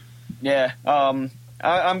Maven? Yeah.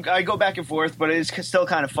 I go back and forth, but it's still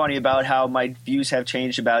kind of funny about how my views have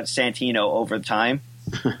changed about Santino over time.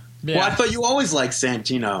 Yeah. Well, I thought you always liked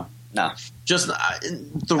Santino. No. Just the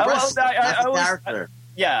rest. The character.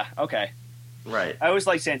 Yeah. Okay. Right. I always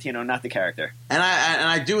liked Santino, not the character. And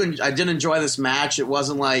I did enjoy this match. It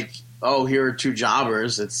wasn't like, oh, here are two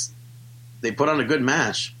jobbers. They put on a good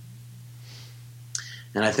match.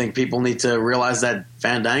 And I think people need to realize that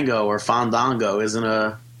Fandango isn't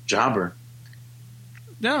a jobber.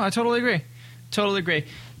 No, I totally agree.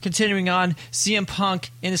 Continuing on, CM Punk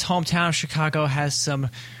in his hometown of Chicago has some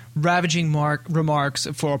ravaging remarks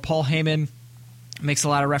for Paul Heyman. Makes a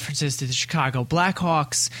lot of references to the Chicago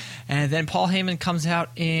Blackhawks. And then Paul Heyman comes out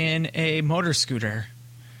in a motor scooter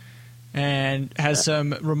and has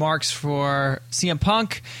some remarks for CM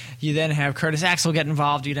Punk. You then have Curtis Axel get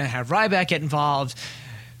involved. You then have Ryback get involved.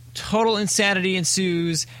 Total insanity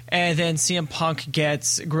ensues, and then CM Punk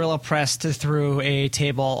gets gorilla pressed through a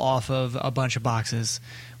table off of a bunch of boxes,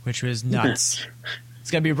 which was nuts.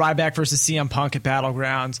 It's going to be Ryback versus CM Punk at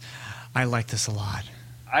Battlegrounds. I like this a lot.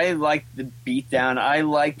 I like the beatdown. I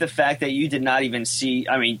like the fact that you did not even see.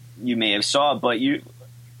 I mean, you may have saw it, but you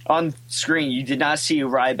on screen you did not see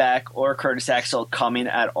Ryback or Curtis Axel coming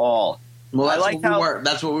at all. Well,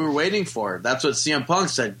 that's what we were waiting for. That's what CM Punk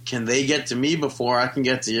said. Can they get to me before I can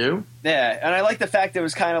get to you? Yeah, and I like the fact that it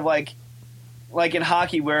was kind of like in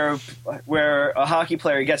hockey where a hockey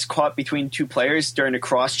player gets caught between two players during a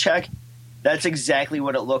cross check. That's exactly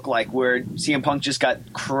what it looked like, where CM Punk just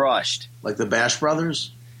got crushed. Like the Bash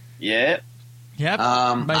Brothers? Yeah. Yep.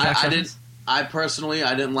 I personally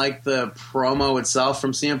didn't like the promo itself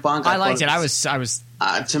from CM Punk. I liked it. I was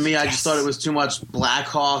To me, I just thought it was too much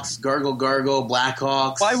Blackhawks, gurgle,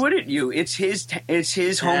 Blackhawks. Why wouldn't you? It's his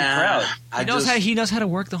home crowd. He knows how to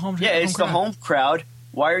work the home. Yeah, it's the home crowd.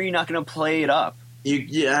 Why are you not going to play it up? I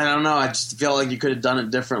don't know. I just feel like you could have done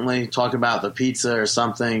it differently. Talk about the pizza or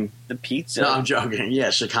something. The pizza? No, I'm joking. Yeah,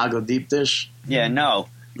 Chicago deep dish. Yeah, no.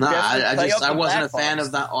 No, I wasn't a fan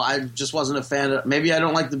of that. I just wasn't a fan of. Maybe I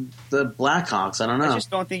don't like the Blackhawks. I don't know. I just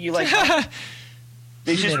don't think you like.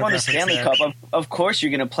 They just won the Stanley Cup. Of course, you're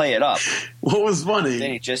going to play it up. What was funny?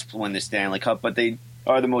 They just won the Stanley Cup, but they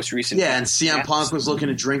are the most recent. Yeah, and CM Punk was looking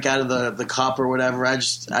to drink out of the cup or whatever. I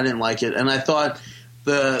didn't like it, and I thought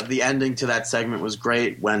the ending to that segment was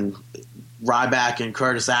great when Ryback and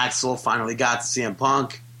Curtis Axel finally got to CM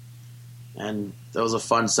Punk, and that was a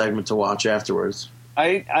fun segment to watch afterwards.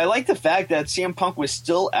 I like the fact that CM Punk was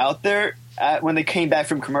still out there when they came back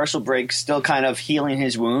from commercial break, still kind of healing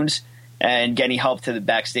his wounds and getting help to the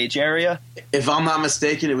backstage area. If I'm not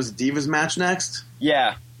mistaken, it was a Divas match next.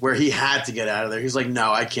 Yeah. Where he had to get out of there. He's like,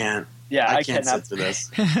 no, I can't. Yeah, I can't sit through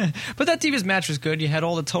this. But that Divas match was good. You had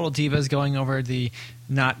all the Total Divas going over the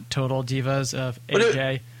not Total Divas of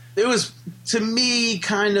AJ. It was, to me,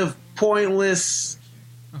 kind of pointless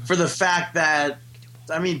for the fact that,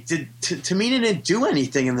 I mean, Tamina didn't do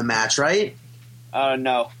anything in the match, right?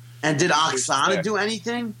 No. And did Oksana do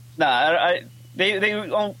anything? Nah,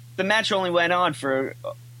 the match only went on for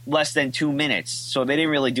less than 2 minutes, so they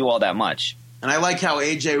didn't really do all that much. And I like how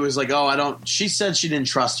AJ was like, she said she didn't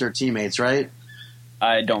trust her teammates, right?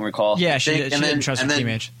 I don't recall. Yeah, she didn't trust her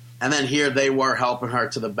teammates. And then here they were helping her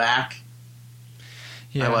to the back.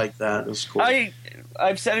 Yeah. I like that. It was cool.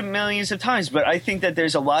 I've said it millions of times, but I think that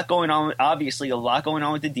there's a lot going on, obviously a lot going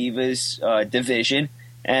on with the Divas division,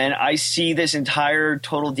 and I see this entire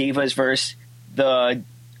Total Divas versus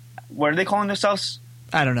what are they calling themselves?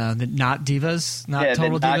 I don't know. The not divas?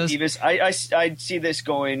 Total divas? I see this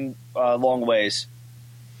going long ways.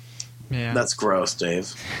 Yeah. That's gross,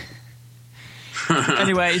 Dave.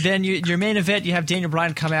 Anyway, then your main event, you have Daniel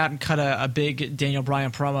Bryan come out and cut a big Daniel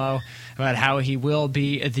Bryan promo about how he will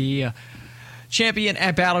be the champion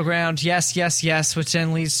at Battleground. Yes, yes, yes, which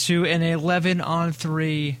then leads to an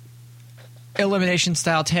 11-on-3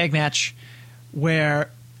 elimination-style tag match where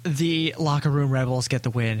the Locker Room Rebels get the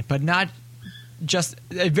win, but not just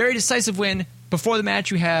a very decisive win. Before the match,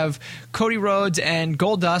 you have Cody Rhodes and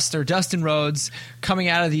Goldust, or Dustin Rhodes, coming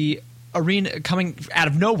out of the arena, coming out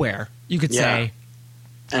of nowhere, you could say,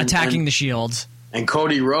 attacking the Shield. And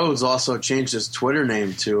Cody Rhodes also changed his Twitter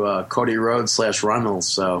name to Cody Rhodes /Runnels.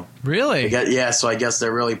 So really, so I guess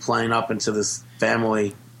they're really playing up into this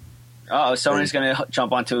family. Oh, someone's going to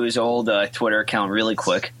jump onto his old Twitter account really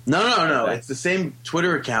quick. No. It's the same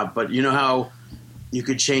Twitter account, but you know how you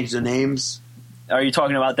could change the names? Are you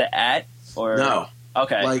talking about the @ or no?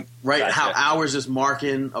 Okay, like gotcha. How ours is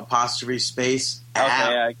Markin 'space.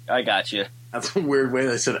 Okay, I got you. That's a weird way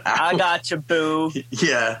they said. I got you, boo.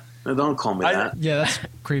 Yeah, no, don't call me that. Yeah, that's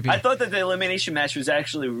creepy. I thought that the elimination match was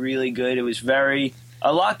actually really good. It was a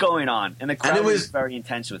lot going on, and the crowd was very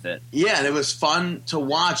intense with it. Yeah, and it was fun to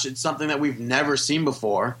watch. It's something that we've never seen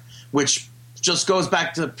before, which just goes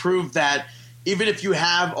back to prove that even if you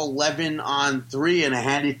have 11-on-3 in a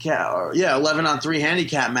handicap, 11-on-3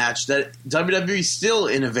 handicap match, that WWE still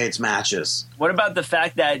innovates matches. What about the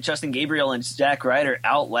fact that Justin Gabriel and Zack Ryder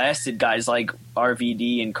outlasted guys like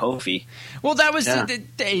RVD and Kofi? Well, that was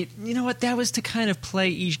you know what? That was to kind of play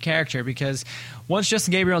each character, because once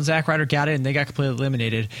Justin Gabriel and Zack Ryder got in, they got completely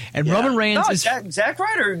eliminated. And Roman Reigns Zack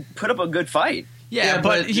Ryder put up a good fight. Yeah,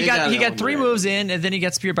 but he got 3 moves in, and then he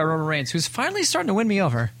got speared by Roman Reigns, who's finally starting to win me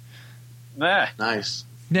over. Nice.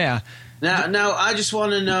 Yeah. Now, I just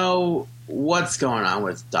want to know what's going on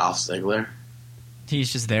with Dolph Ziggler.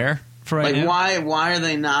 He's just there for right now. Why are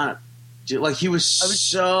they not? Like, he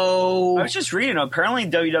was I was just reading. Apparently,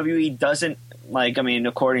 WWE doesn't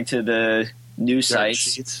according to the news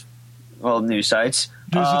sites. Well, news sites.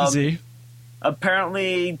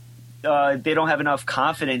 Apparently, they don't have enough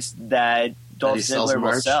confidence that Dolph Ziggler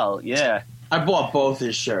will sell. Yeah. I bought both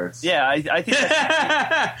his shirts. Yeah, I think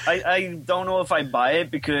I don't know if I buy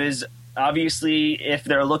it, because obviously if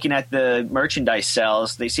they're looking at the merchandise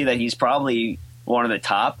sales, they see that he's probably one of the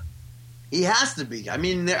top. He has to be. I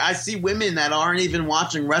mean, I see women that aren't even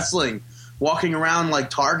watching wrestling walking around like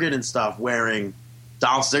Target and stuff wearing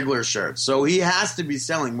Dolph Ziggler shirts. So he has to be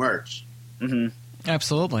selling merch. Mm-hmm.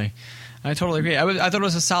 Absolutely. I totally agree. I thought it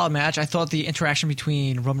was a solid match. I thought the interaction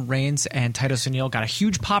between Roman Reigns and Titus O'Neil got a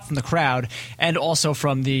huge pop from the crowd, and also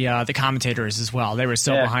from the commentators as well. They were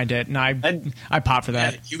so behind it, and I popped for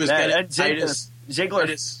that. He was getting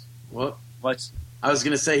Ziggler. What? I was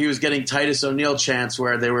going to say he was getting Titus O'Neil chants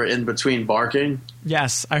where they were in between barking.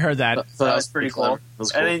 Yes, I heard that. So That was pretty cool. That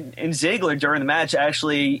was cool. And Ziggler during the match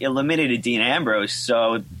actually eliminated Dean Ambrose,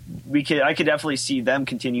 so I could definitely see them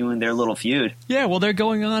continuing their little feud. Yeah, well, they're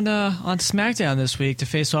going on SmackDown this week to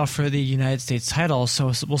face off for the United States title,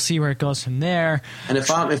 so we'll see where it goes from there. And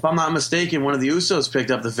if I'm not mistaken, one of the Usos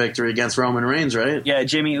picked up the victory against Roman Reigns, right? Yeah,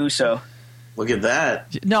 Jimmy Uso. Look at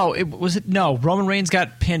that. No, Roman Reigns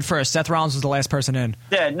got pinned first. Seth Rollins was the last person in.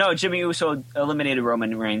 Yeah, no, Jimmy Uso eliminated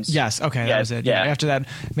Roman Reigns. Yes, okay, Yeah, that was it. yeah. After that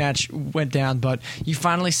match went down, but you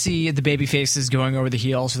finally see the baby faces going over the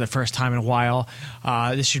heels for the first time in a while.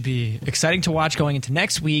 This should be exciting to watch going into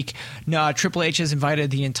next week. Triple H has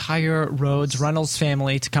invited the entire Rhodes Reynolds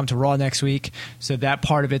family to come to Raw next week, so that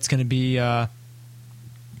part of it's going to be that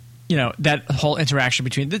whole interaction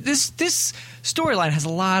between this storyline has a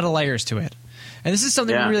lot of layers to it. And this is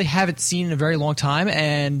something we really haven't seen in a very long time,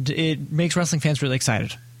 and it makes wrestling fans really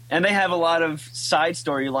excited. And they have a lot of side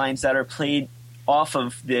storylines that are played off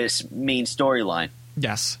of this main storyline.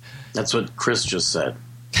 Yes. That's what Chris just said.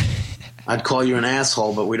 I'd call you an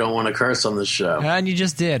asshole, but we don't want to curse on this show. And you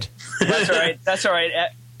just did. That's all right. That's all right.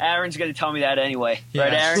 Aaron's going to tell me that anyway. Yeah.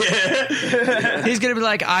 Right, Aaron? He's going to be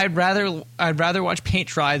like, I'd rather watch paint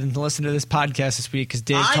dry than to listen to this podcast this week because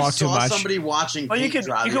Dave talked too much. I saw somebody watching Well, paint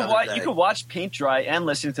dry the other day. you could watch paint dry and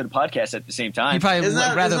listen to the podcast at the same time. You probably Isn't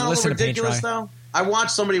that rather a little listen to paint dry. ridiculous, though? I watched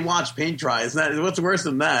somebody watch paint dry. What's worse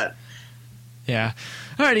than that? Yeah.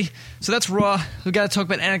 Alrighty. So that's Raw. We got to talk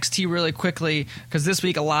about NXT really quickly because this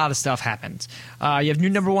week a lot of stuff happened. You have new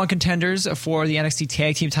number one contenders for the NXT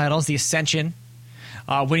tag team titles, the Ascension.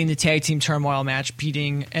 Winning the tag team turmoil match,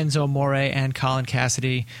 beating Enzo Amore and Colin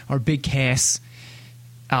Cassidy, or Big Cass,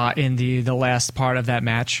 in the last part of that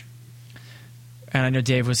match. And I know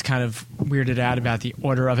Dave was kind of weirded out about the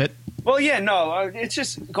order of it. Well, yeah, no, it's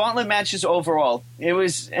just gauntlet matches overall. It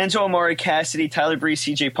was Enzo Amore, Cassidy, Tyler Breeze,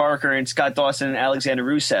 CJ Parker, and Scott Dawson and Alexander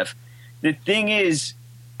Rusev. The thing is,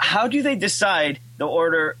 how do they decide the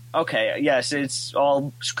order? Okay, yes, it's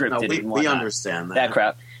all scripted. No, we understand that. That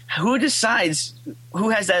crap. Who decides who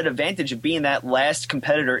has that advantage of being that last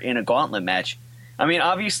competitor in a gauntlet match? I mean,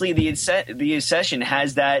 obviously the Accession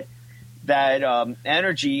has that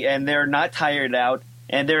energy, and they're not tired out,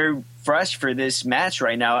 and they're fresh for this match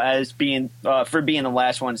right now as being the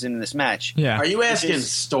last ones in this match. Yeah. Are you asking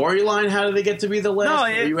storyline? How do they get to be the last? No,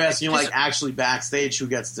 or are you asking actually backstage who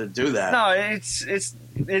gets to do that? No,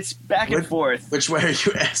 it's back and forth. Which way are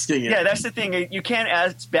you asking it? Yeah, that's the thing. You can't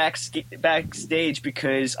ask backstage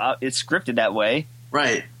because it's scripted that way,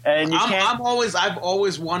 right? And I've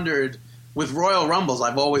always wondered with Royal Rumbles.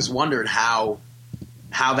 I've always wondered how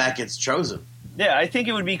that gets chosen. Yeah, I think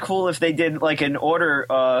it would be cool if they did like an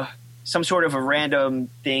order, some sort of a random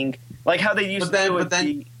thing, like how they used to do with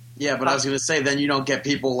the. Yeah, but I was going to say then you don't get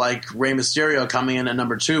people like Rey Mysterio coming in at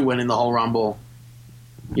number 2 winning the whole Rumble.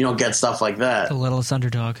 You don't get stuff like that. The littlest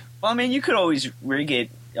underdog. Well, I mean, you could always rig it.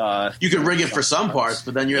 You could rig it for some parts,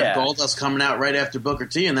 but then you have Goldust coming out right after Booker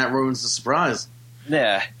T, and that ruins the surprise.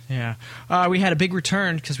 Yeah. Yeah. We had a big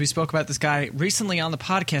return because we spoke about this guy recently on the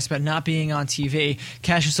podcast about not being on TV.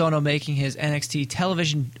 Cassius Ohno making his NXT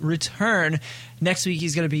television return. Next week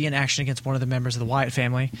he's going to be in action against one of the members of the Wyatt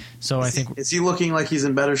family. So I think... Is he looking like he's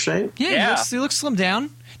in better shape? Yeah. He looks slimmed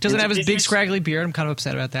down. Doesn't have his big scraggly beard. I'm kind of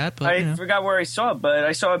upset about that. But I forgot where I saw it, but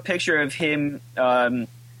I saw a picture of him doing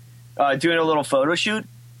a little photo shoot,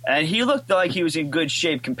 and he looked like he was in good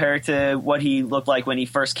shape compared to what he looked like when he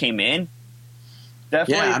first came in.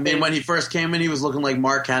 Definitely. Yeah, I mean, when he first came in, he was looking like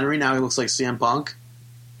Mark Henry. Now he looks like CM Punk.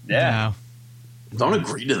 Yeah. No. Don't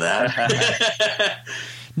agree to that.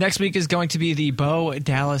 Next week is going to be the Bo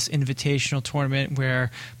Dallas Invitational Tournament, where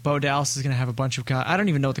Bo Dallas is going to have a bunch of guys. I don't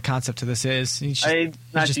even know what the concept of this is. He's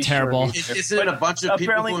just terrible. Is it a bunch of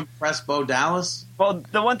people who impress Bo Dallas? Well,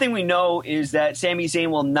 the one thing we know is that Sami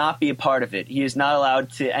Zayn will not be a part of it. He is not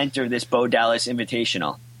allowed to enter this Bo Dallas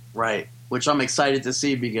Invitational. Right, which I'm excited to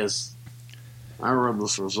see because I read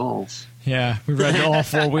those results. Yeah, we read all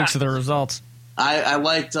 4 weeks of the results. I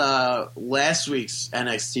liked last week's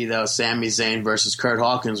NXT, though. Sami Zayn versus Kurt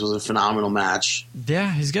Hawkins was a phenomenal match.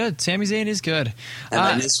 Yeah, he's good. Sami Zayn is good. And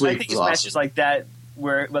then this week I think was it's matches like that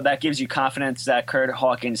that gives you confidence that Kurt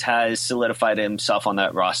Hawkins has solidified himself on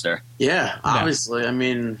that roster. Yeah, obviously. I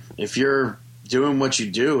mean, if you're doing what you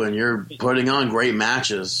do and you're putting on great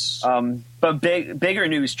matches. But bigger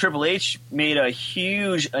news, Triple H made a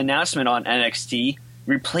huge announcement on NXT,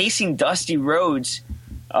 replacing Dusty Rhodes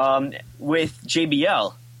with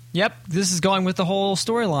JBL. Yep, this is going with the whole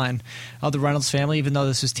storyline of the Reynolds family, even though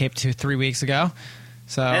this was taped 3 weeks ago.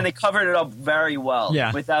 So And they covered it up very well.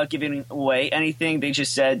 Yeah. Without giving away anything. They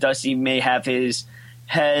just said Dusty may have his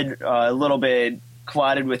head a little bit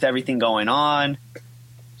clotted with everything going on.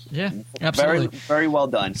 yeah, absolutely. Very, very well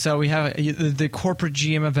done. So we have the corporate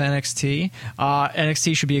GM of NXT.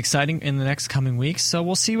 NXT should be exciting in the next coming weeks, so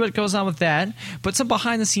we'll see what goes on with that. But some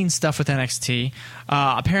behind-the-scenes stuff with NXT.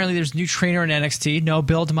 Apparently there's a new trainer in NXT. No,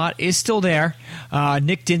 Bill DeMott is still there.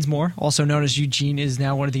 Nick Dinsmore, also known as Eugene, is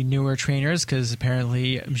now one of the newer trainers because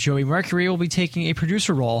apparently Joey Mercury will be taking a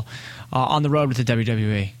producer role on the road with the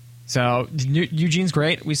WWE. So Eugene's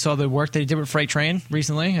great. We saw the work that he did with Freight Train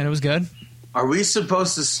recently, and it was good. Are we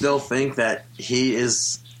supposed to still think that he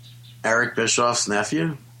is Eric Bischoff's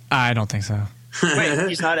nephew? I don't think so. Wait,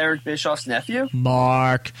 he's not Eric Bischoff's nephew?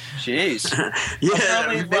 Mark. Jeez. Yeah,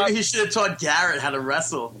 Apparently, maybe he should have taught Garrett how to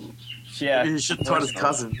wrestle. Yeah. Maybe he should have taught his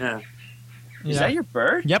cousin, yeah. Is that your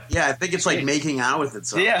bird? Yep. Yeah, I think it's like making out with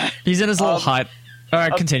itself. Yeah. He's in his little hut. All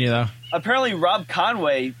right, continue, though. Apparently, Rob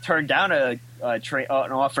Conway turned down an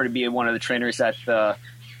offer to be one of the trainers at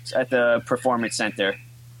the Performance Center.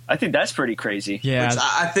 I think that's pretty crazy. Yeah. Which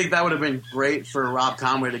I think that would have been great for Rob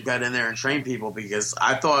Conway to get in there and train people because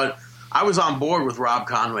I thought I was on board with Rob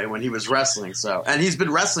Conway when he was wrestling. So, and he's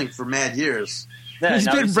been wrestling for mad years. Yeah, He's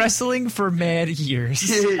now been wrestling for mad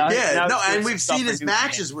years. And we've seen his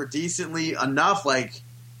matches were decently enough. Like,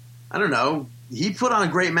 I don't know, he put on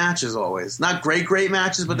great matches always. Not great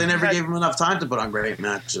matches, but they never gave him enough time to put on great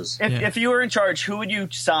matches. If you were in charge, who would you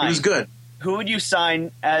sign? He was good. Who would you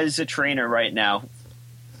sign as a trainer right now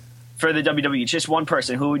for the WWE? Just one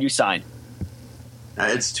person. Who would you sign?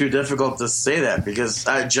 It's too difficult to say that because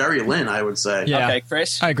Jerry Lynn, I would say. Yeah. Okay,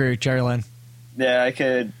 Chris? I agree with Jerry Lynn. Yeah, I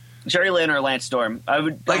could. Jerry Lynn or Lance Storm. I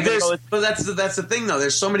would like this, but that's the thing though.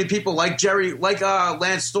 There's so many people like Jerry, like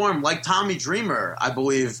Lance Storm, like Tommy Dreamer. I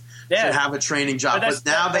believe should have a training job, but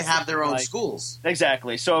now they have their own schools.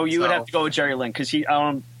 Exactly. So you would have to go with Jerry Lynn because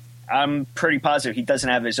I'm pretty positive he doesn't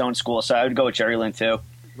have his own school. So I would go with Jerry Lynn too.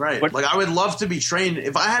 Right. Like I would love to be trained.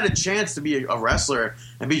 If I had a chance to be a wrestler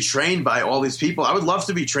and be trained by all these people, I would love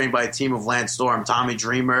to be trained by a team of Lance Storm, Tommy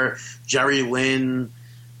Dreamer, Jerry Lynn.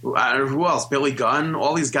 Who else? Billy Gunn,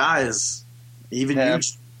 all these guys, even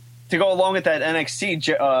huge. To go along with that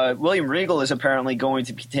NXT, William Regal is apparently going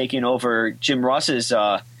to be taking over Jim Ross's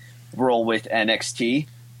role with NXT.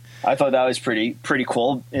 I thought that was pretty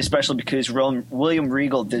cool, especially because William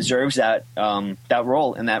Regal deserves that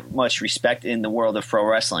role and that much respect in the world of pro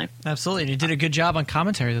wrestling. Absolutely, and he did a good job on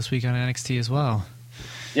commentary this week on NXT as well.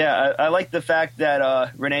 Yeah, I like the fact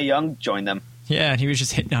that Renee Young joined them. Yeah, and he was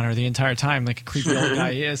just hitting on her the entire time like a creepy old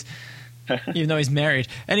guy he is, even though he's married.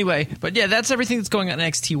 Anyway, but yeah, that's everything that's going on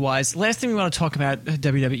NXT-wise. Last thing we want to talk about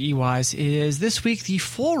WWE-wise is this week the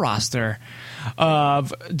full roster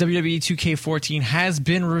of WWE 2K14 has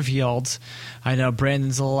been revealed. I know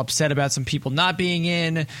Brandon's a little upset about some people not being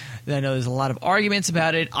in. I know there's a lot of arguments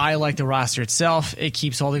about it. I like the roster itself. It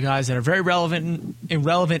keeps all the guys that are very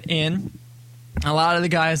irrelevant in. A lot of the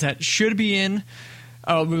guys that should be in,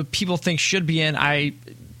 people think should be in.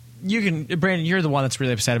 Brandon, you're the one that's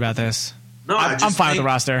really upset about this. No, I'm fine with the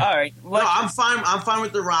roster. All right, no, I'm fine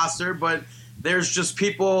with the roster, but there's just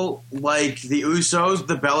people like the Usos,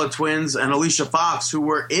 the Bella Twins, and Alicia Fox who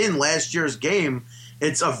were in last year's game.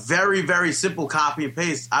 It's a very, very simple copy and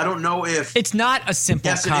paste. I don't know if it's not a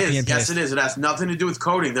simple copy and paste. Yes, it is. It has nothing to do with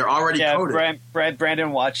coding. They're already coded.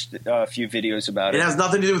 Brandon watched a few videos about it. It has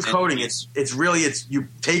nothing to do with coding. It's really you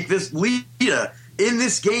take this Lita in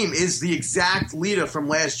this game is the exact Lita from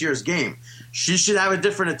last year's game. She should have a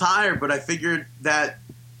different attire, but I figured that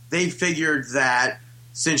they figured that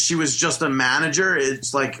since she was just a manager,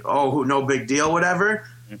 it's like, oh, no big deal, whatever.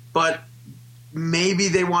 But maybe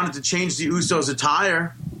they wanted to change the Usos'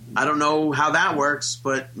 attire. I don't know how that works,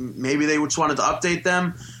 but maybe they just wanted to update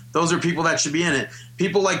them. Those are people that should be in it.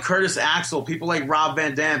 People like Curtis Axel, people like Rob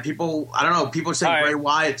Van Dam, people are saying Bray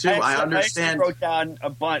Wyatt too. I understand. I wrote down a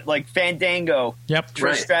bunch like Fandango,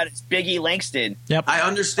 Trish Stratus, Biggie Langston. Yep. I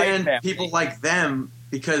understand people like them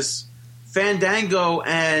because Fandango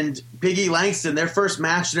and Biggie Langston, their first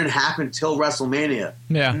match didn't happen till WrestleMania.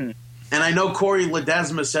 Yeah. Mm-hmm. And I know Corey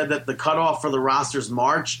Ledesma said that the cutoff for the roster's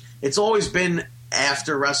March. It's always been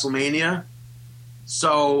after WrestleMania.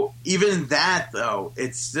 So even that, though,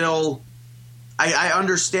 it's still... I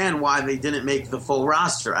understand why they didn't make the full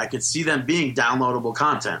roster. I could see them being downloadable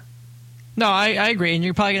content. No, I agree. And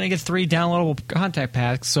you're probably going to get 3 downloadable contact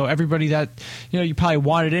packs. So everybody that you probably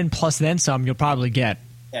wanted in plus then some, you'll probably get.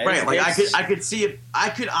 Yeah, right, like I could see it. I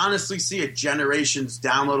could honestly see a Generations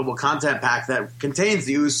downloadable content pack that contains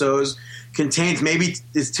the Usos, contains maybe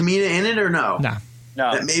is Tamina in it or no? No.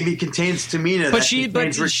 No. that maybe contains Tamina.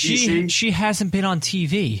 But that she hasn't been on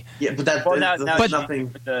TV. Yeah, but that's now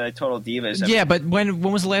nothing. with the Total Divas. Yeah, but when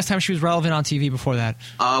was the last time she was relevant on TV before that?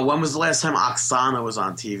 When was the last time Oksana was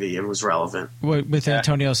on TV? It was relevant. With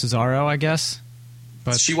Antonio Cesaro, I guess.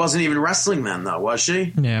 But she wasn't even wrestling then, though, was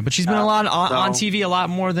she? Yeah, but she's been a lot on TV a lot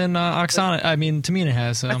more than Tamina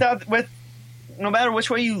has. So. I thought no matter which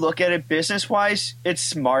way you look at it, business wise, it's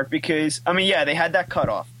smart because they had that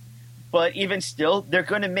cutoff, but even still, they're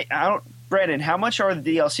going to make. Brandon, how much are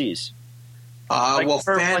the DLCs?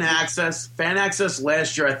 Fan access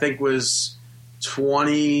last year I think was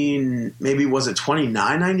 $20. Maybe was it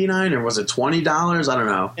 $29.99 or was it $20? I don't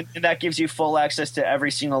know. And that gives you full access to every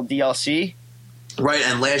single DLC. Right,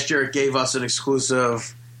 and last year it gave us an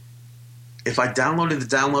exclusive. If I downloaded the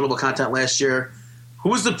downloadable content last year, who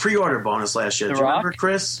was the pre-order bonus last year? Do you remember,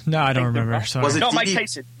 Chris? No, I don't remember. Sorry. Was it Mike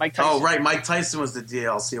Tyson? Oh, right, Mike Tyson was the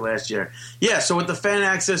DLC last year. Yeah, so with the fan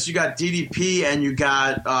access, you got DDP and you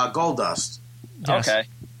got Goldust. Yes. Okay.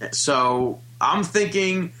 So I'm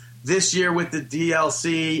thinking this year with the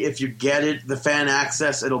DLC, if you get it, the fan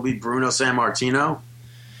access, it'll be Bruno Sammartino.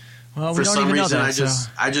 Well, For we don't some even know reason, that.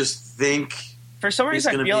 I just think. For some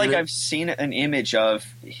reason, I feel like I've seen an image of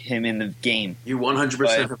him in the game. You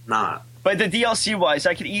 100% have not. But the DLC-wise,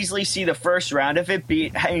 I could easily see the first round of it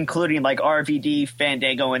including like RVD,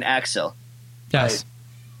 Fandango, and Axel. Yes. Right.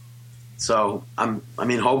 So,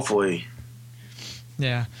 hopefully.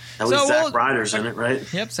 Yeah. At least Zack Ryder's in it, right?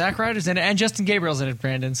 Yep, Zack Ryder's in it, and Justin Gabriel's in it,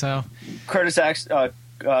 Brandon, so. Kurt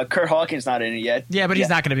Hawkins not in it yet. Yeah, but he's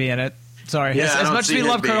not going to be in it. Sorry. Yeah, as much as we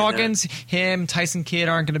love Kurt Hawkins, him, Tyson Kidd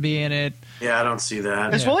aren't going to be in it. Yeah, I don't see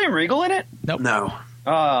that. Is William Regal in it? Nope. No.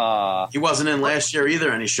 He wasn't in last year either,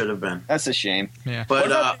 and he should have been. That's a shame. Yeah. But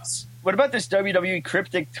what about this WWE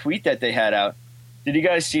cryptic tweet that they had out? Did you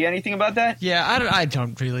guys see anything about that? Yeah, I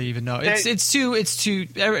don't really even know. It's too.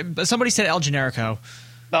 Somebody said El Generico.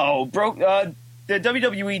 No, the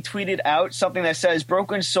WWE tweeted out something that says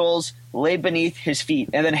 "Broken souls lay beneath his feet,"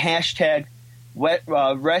 and then hashtag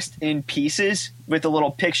 "rest in pieces" with a little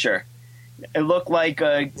picture. It looked like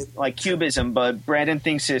cubism, but Brandon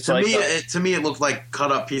thinks it's to me it looked like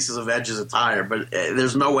cut up pieces of Edge's attire, but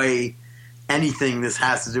there's no way anything this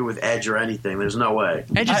has to do with Edge or anything. There's no way.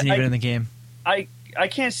 Edge isn't even in the game. I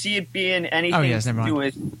can't see it being anything to do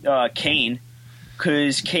with Kane,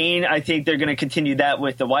 because Kane, I think they're going to continue that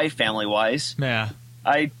with the White family wise. Yeah,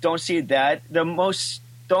 I don't see that. The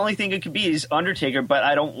only thing it could be is Undertaker, but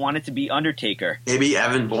I don't want it to be Undertaker. Maybe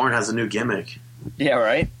Evan Bourne has a new gimmick. Yeah,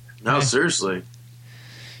 right. No, seriously.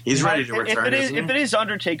 He's ready to return. If it is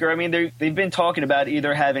Undertaker, they've been talking about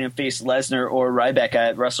either having him face Lesnar or Ryback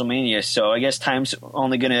at WrestleMania. So I guess time's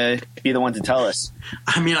only going to be the one to tell us.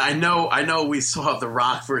 I know. We saw The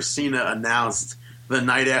Rock versus Cena announced the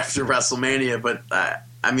night after WrestleMania, but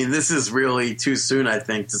this is really too soon. I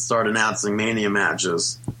think to start announcing Mania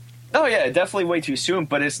matches. Oh yeah, definitely way too soon.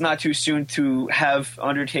 But it's not too soon to have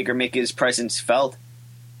Undertaker make his presence felt.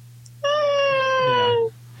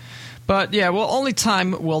 But yeah, well, only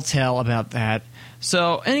time will tell about that.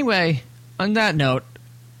 So anyway, on that note,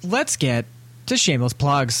 let's get to shameless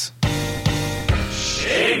plugs.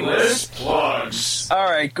 Shameless plugs. All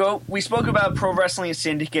right, go. We spoke about Pro Wrestling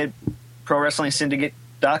Syndicate,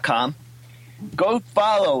 ProWrestlingSyndicate.com. Go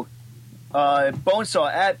follow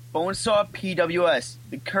Bonesaw at Bonesaw PWS,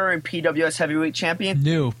 the current PWS heavyweight champion.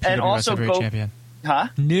 New PWS and also heavyweight champion. Huh?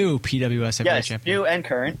 New PWS heavyweight champion. New and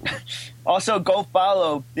current. Also, go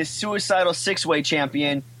follow this suicidal six-way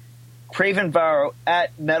champion, Craven Varro,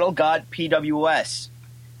 at Metal God PWS.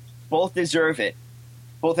 Both deserve it.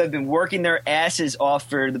 Both have been working their asses off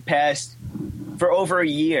for over a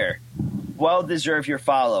year. Well deserve your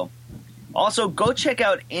follow. Also, go check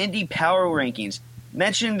out Indie Power Rankings.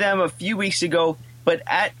 Mentioned them a few weeks ago, but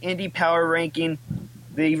at Indie Power Ranking,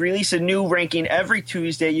 they release a new ranking every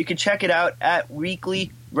Tuesday. You can check it out at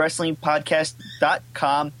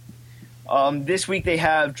weeklywrestlingpodcast.com. This week they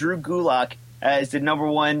have Drew Gulak as the number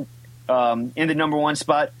one in the number one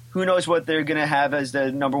spot. Who knows what they're going to have as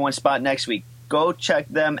the number one spot next week? Go check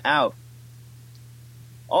them out.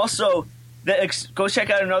 Also, go check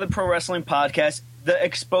out another pro wrestling podcast, the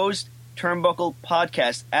Exposed Turnbuckle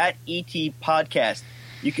Podcast at ET Podcast.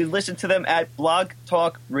 You can listen to them at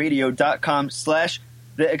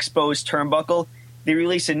blogtalkradio.com/The Exposed Turnbuckle. They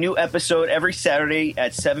release a new episode every Saturday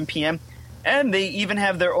at 7 p.m. And they even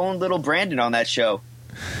have their own little Brandon on that show.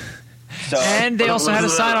 So, and they also had a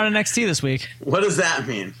sign on NXT this week. What does that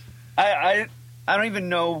mean? I don't even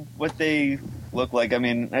know what they look like.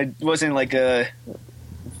 It wasn't like a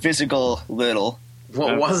physical little.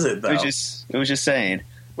 What was it, though? It was just saying.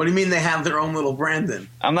 What do you mean they have their own little Brandon?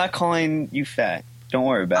 I'm not calling you fat. Don't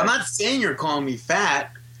worry about I'm it. not saying you're calling me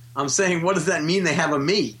fat. I'm saying, what does that mean they have a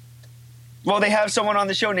me? Well, they have someone on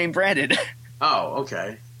the show named Brandon. Oh,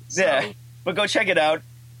 okay. So, Yeah, but go check it out.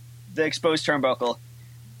 The Exposed Turnbuckle.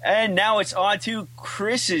 And now it's on to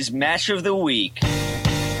Chris's Match of the Week.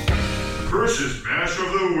 Chris's Match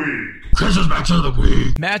of the Week. Chris's match of the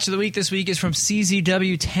week. Match of the week this week is from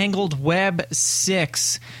CZW Tangled Web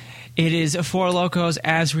 6. It is Four Locos,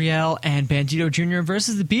 Azriel, and Bandito Jr.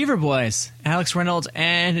 versus the Beaver Boys, Alex Reynolds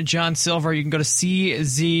and John Silver. You can go to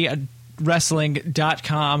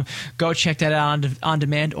czwrestling.com. Go check that out on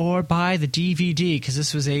demand or buy the DVD, because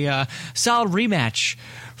this was a solid rematch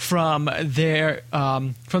from their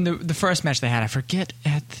from the first match they had. I forget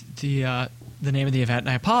at the name of the event, and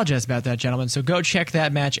I apologize about that, gentlemen. So go check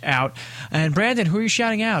that match out. And Brandon, who are you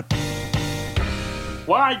shouting out?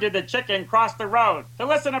 Why did the chicken cross the road? To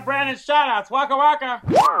listen to Brandon's shoutouts, waka waka.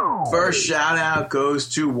 first shout out goes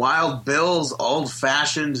to Wild Bill's Old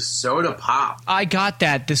Fashioned Soda Pop. I got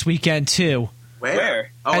that this weekend too.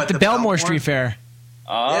 Where? Oh, at the Belmore Street Fair.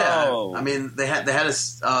 Oh. Yeah, I mean they had a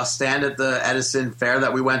stand at the Edison Fair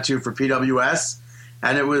that we went to for PWS,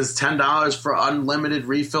 and it was $10 for unlimited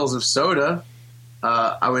refills of soda.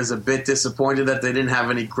 I was a bit disappointed that they didn't have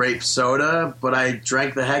any grape soda, but I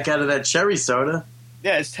drank the heck out of that cherry soda.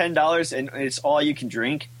 Yeah, it's $10 and it's all you can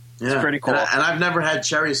drink. It's pretty cool. And I've never had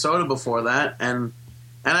cherry soda before that, and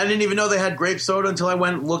I didn't even know they had grape soda until I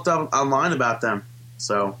went and looked up online about them.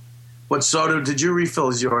 So, what soda did you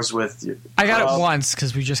refill yours with? I got it once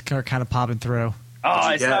because we just are kind of popping through. Oh,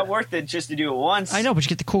 it's not worth it just to do it once. I know, but you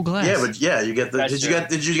get the cool glass. Yeah, you get the. That's Did true.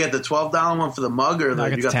 you get the $12 one for the mug, or No, I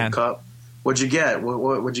you got got the 10. the cup? What'd you get?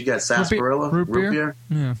 What'd you get? Sarsaparilla, Root beer?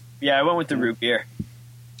 Yeah. Yeah, I went with the root beer.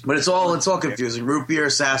 But it's all confusing. Root beer,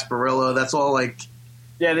 sarsaparilla. That's all like.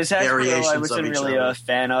 Yeah, this sarsaparilla I Variations wasn't of each really other. a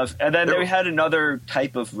fan of. And then we had another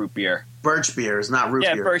type of root beer. Birch beer is not root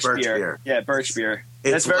Yeah, beer. birch beer. Yeah, birch beer.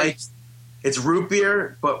 It's That's very. like it's root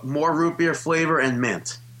beer, but more root beer flavor and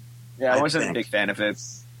mint. Yeah, I wasn't think. a big fan of it.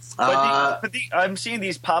 But I'm seeing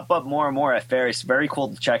these pop up more and more at fairs. Very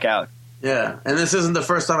cool to check out. Yeah, and this isn't the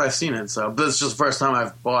first time I've seen it, so this is just the first time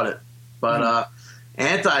I've bought it. But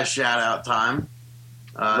anti shout out time.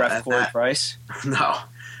 Ref Corey Price. No,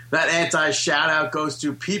 that anti shout out goes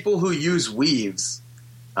to people who use weaves.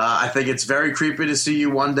 I think it's very creepy to see you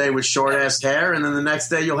one day with short ass hair, and then the next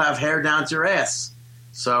day you'll have hair down to your ass.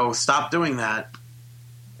 So stop doing that.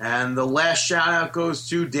 And the last shout out goes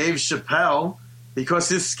to Dave Chappelle, because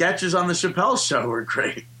his sketches on the Chappelle Show were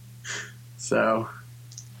great. So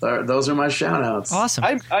those are my shout outs. Awesome.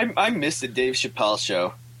 I missed the Dave Chappelle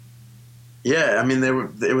Show. Yeah, I mean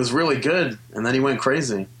it was really good, and then he went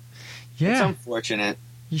crazy. It's Yeah, unfortunate.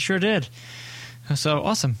 you sure did. So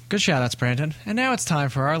awesome. Good shout outs, Brandon. And now it's time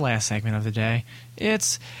for our last segment of the day.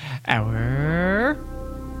 It's our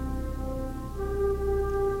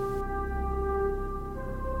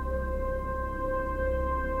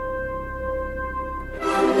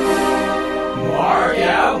Mark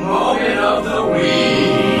Out Moment of the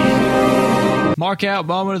Week. Mark Out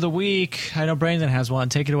Moment of the Week. I know Brandon has one.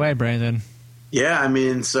 Take it away, Brandon. Yeah, I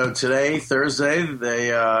mean, so today, Thursday, they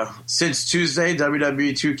since Tuesday,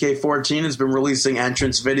 WWE 2K14 has been releasing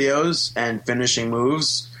entrance videos and finishing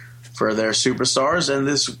moves for their superstars. And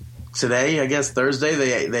today, I guess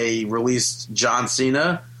Thursday, they released John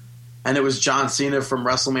Cena, and it was John Cena from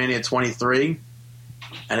WrestleMania 23,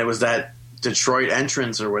 and it was that Detroit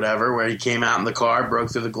entrance or whatever where he came out in the car, broke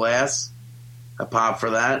through the glass. I popped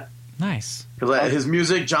for that. Nice. Because his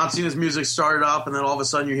music, John Cena's music started up, and then all of a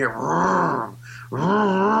sudden you hear, "Vroom,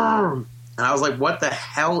 vroom," and I was like, what the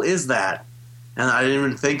hell is that? And I didn't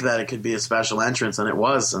even think that it could be a special entrance, and it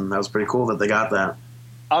was, and that was pretty cool that they got that.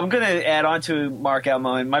 I'm going to add on to mark out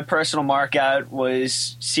moment. My personal mark out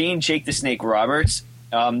was seeing Jake the Snake Roberts.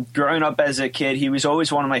 Growing up as a kid, he was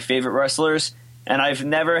always one of my favorite wrestlers, and I've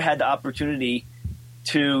never had the opportunity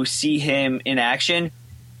to see him in action.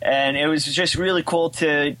 And it was just really cool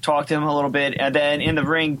to talk to him a little bit. And then in the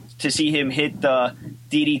ring, to see him hit the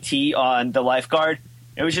DDT on the lifeguard,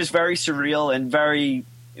 it was just very surreal and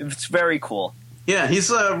it's very cool. Yeah, he's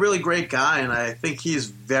a really great guy, and I think he's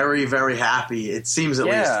very, very happy. It seems at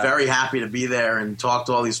least very happy to be there and talk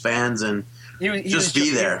to all these fans and just be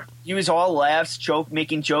there. He was all laughs,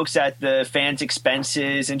 making jokes at the fans'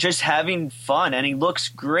 expenses, and just having fun. And he looks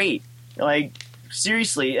great. Like,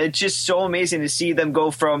 seriously, it's just so amazing to see them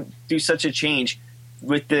do such a change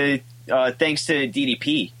with the thanks to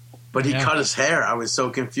DDP. But he cut his hair. I was so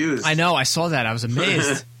confused. I know. I saw that. I was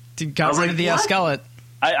amazed. Got rid of the skillet.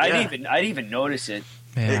 I didn't even notice it.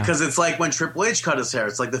 Yeah. Because it's like when Triple H cut his hair.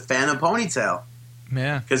 It's like the Phantom ponytail.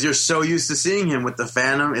 Yeah. Because you're so used to seeing him with the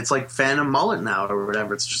Phantom. It's like Phantom mullet now or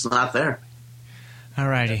whatever. It's just not there.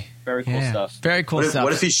 Alrighty. Very cool stuff. Very cool stuff.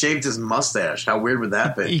 What if he shaved his mustache? How weird would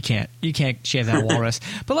that be? You can't shave that walrus.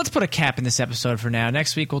 But let's put a cap in this episode for now.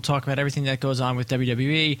 Next week we'll talk about everything that goes on with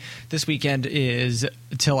WWE. This weekend is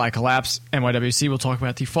Till I Collapse, NYWC. We'll talk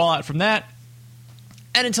about the fallout from that.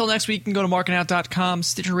 And until next week, you can go to markinout.com,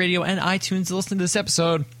 Stitcher Radio, and iTunes to listen to this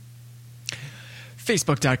episode.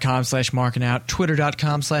 Facebook.com/markinout,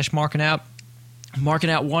 Twitter.com/markinout,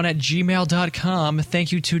 markinout1@gmail.com.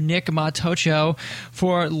 Thank you to Nick Matocho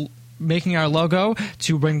for making our logo,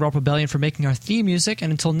 to Ring Rope Rebellion for making our theme music.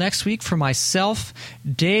 And until next week, for myself,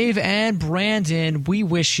 Dave, and Brandon, we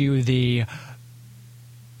wish you the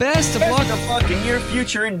best of luck. Best of luck in your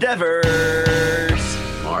future endeavors.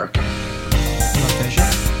 Mark. You want to finish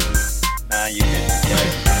it? Nah, you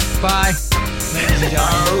can. Bye. Ladies and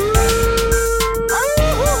gentlemen.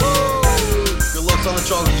 Good looks on the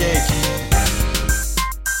chocolate cake.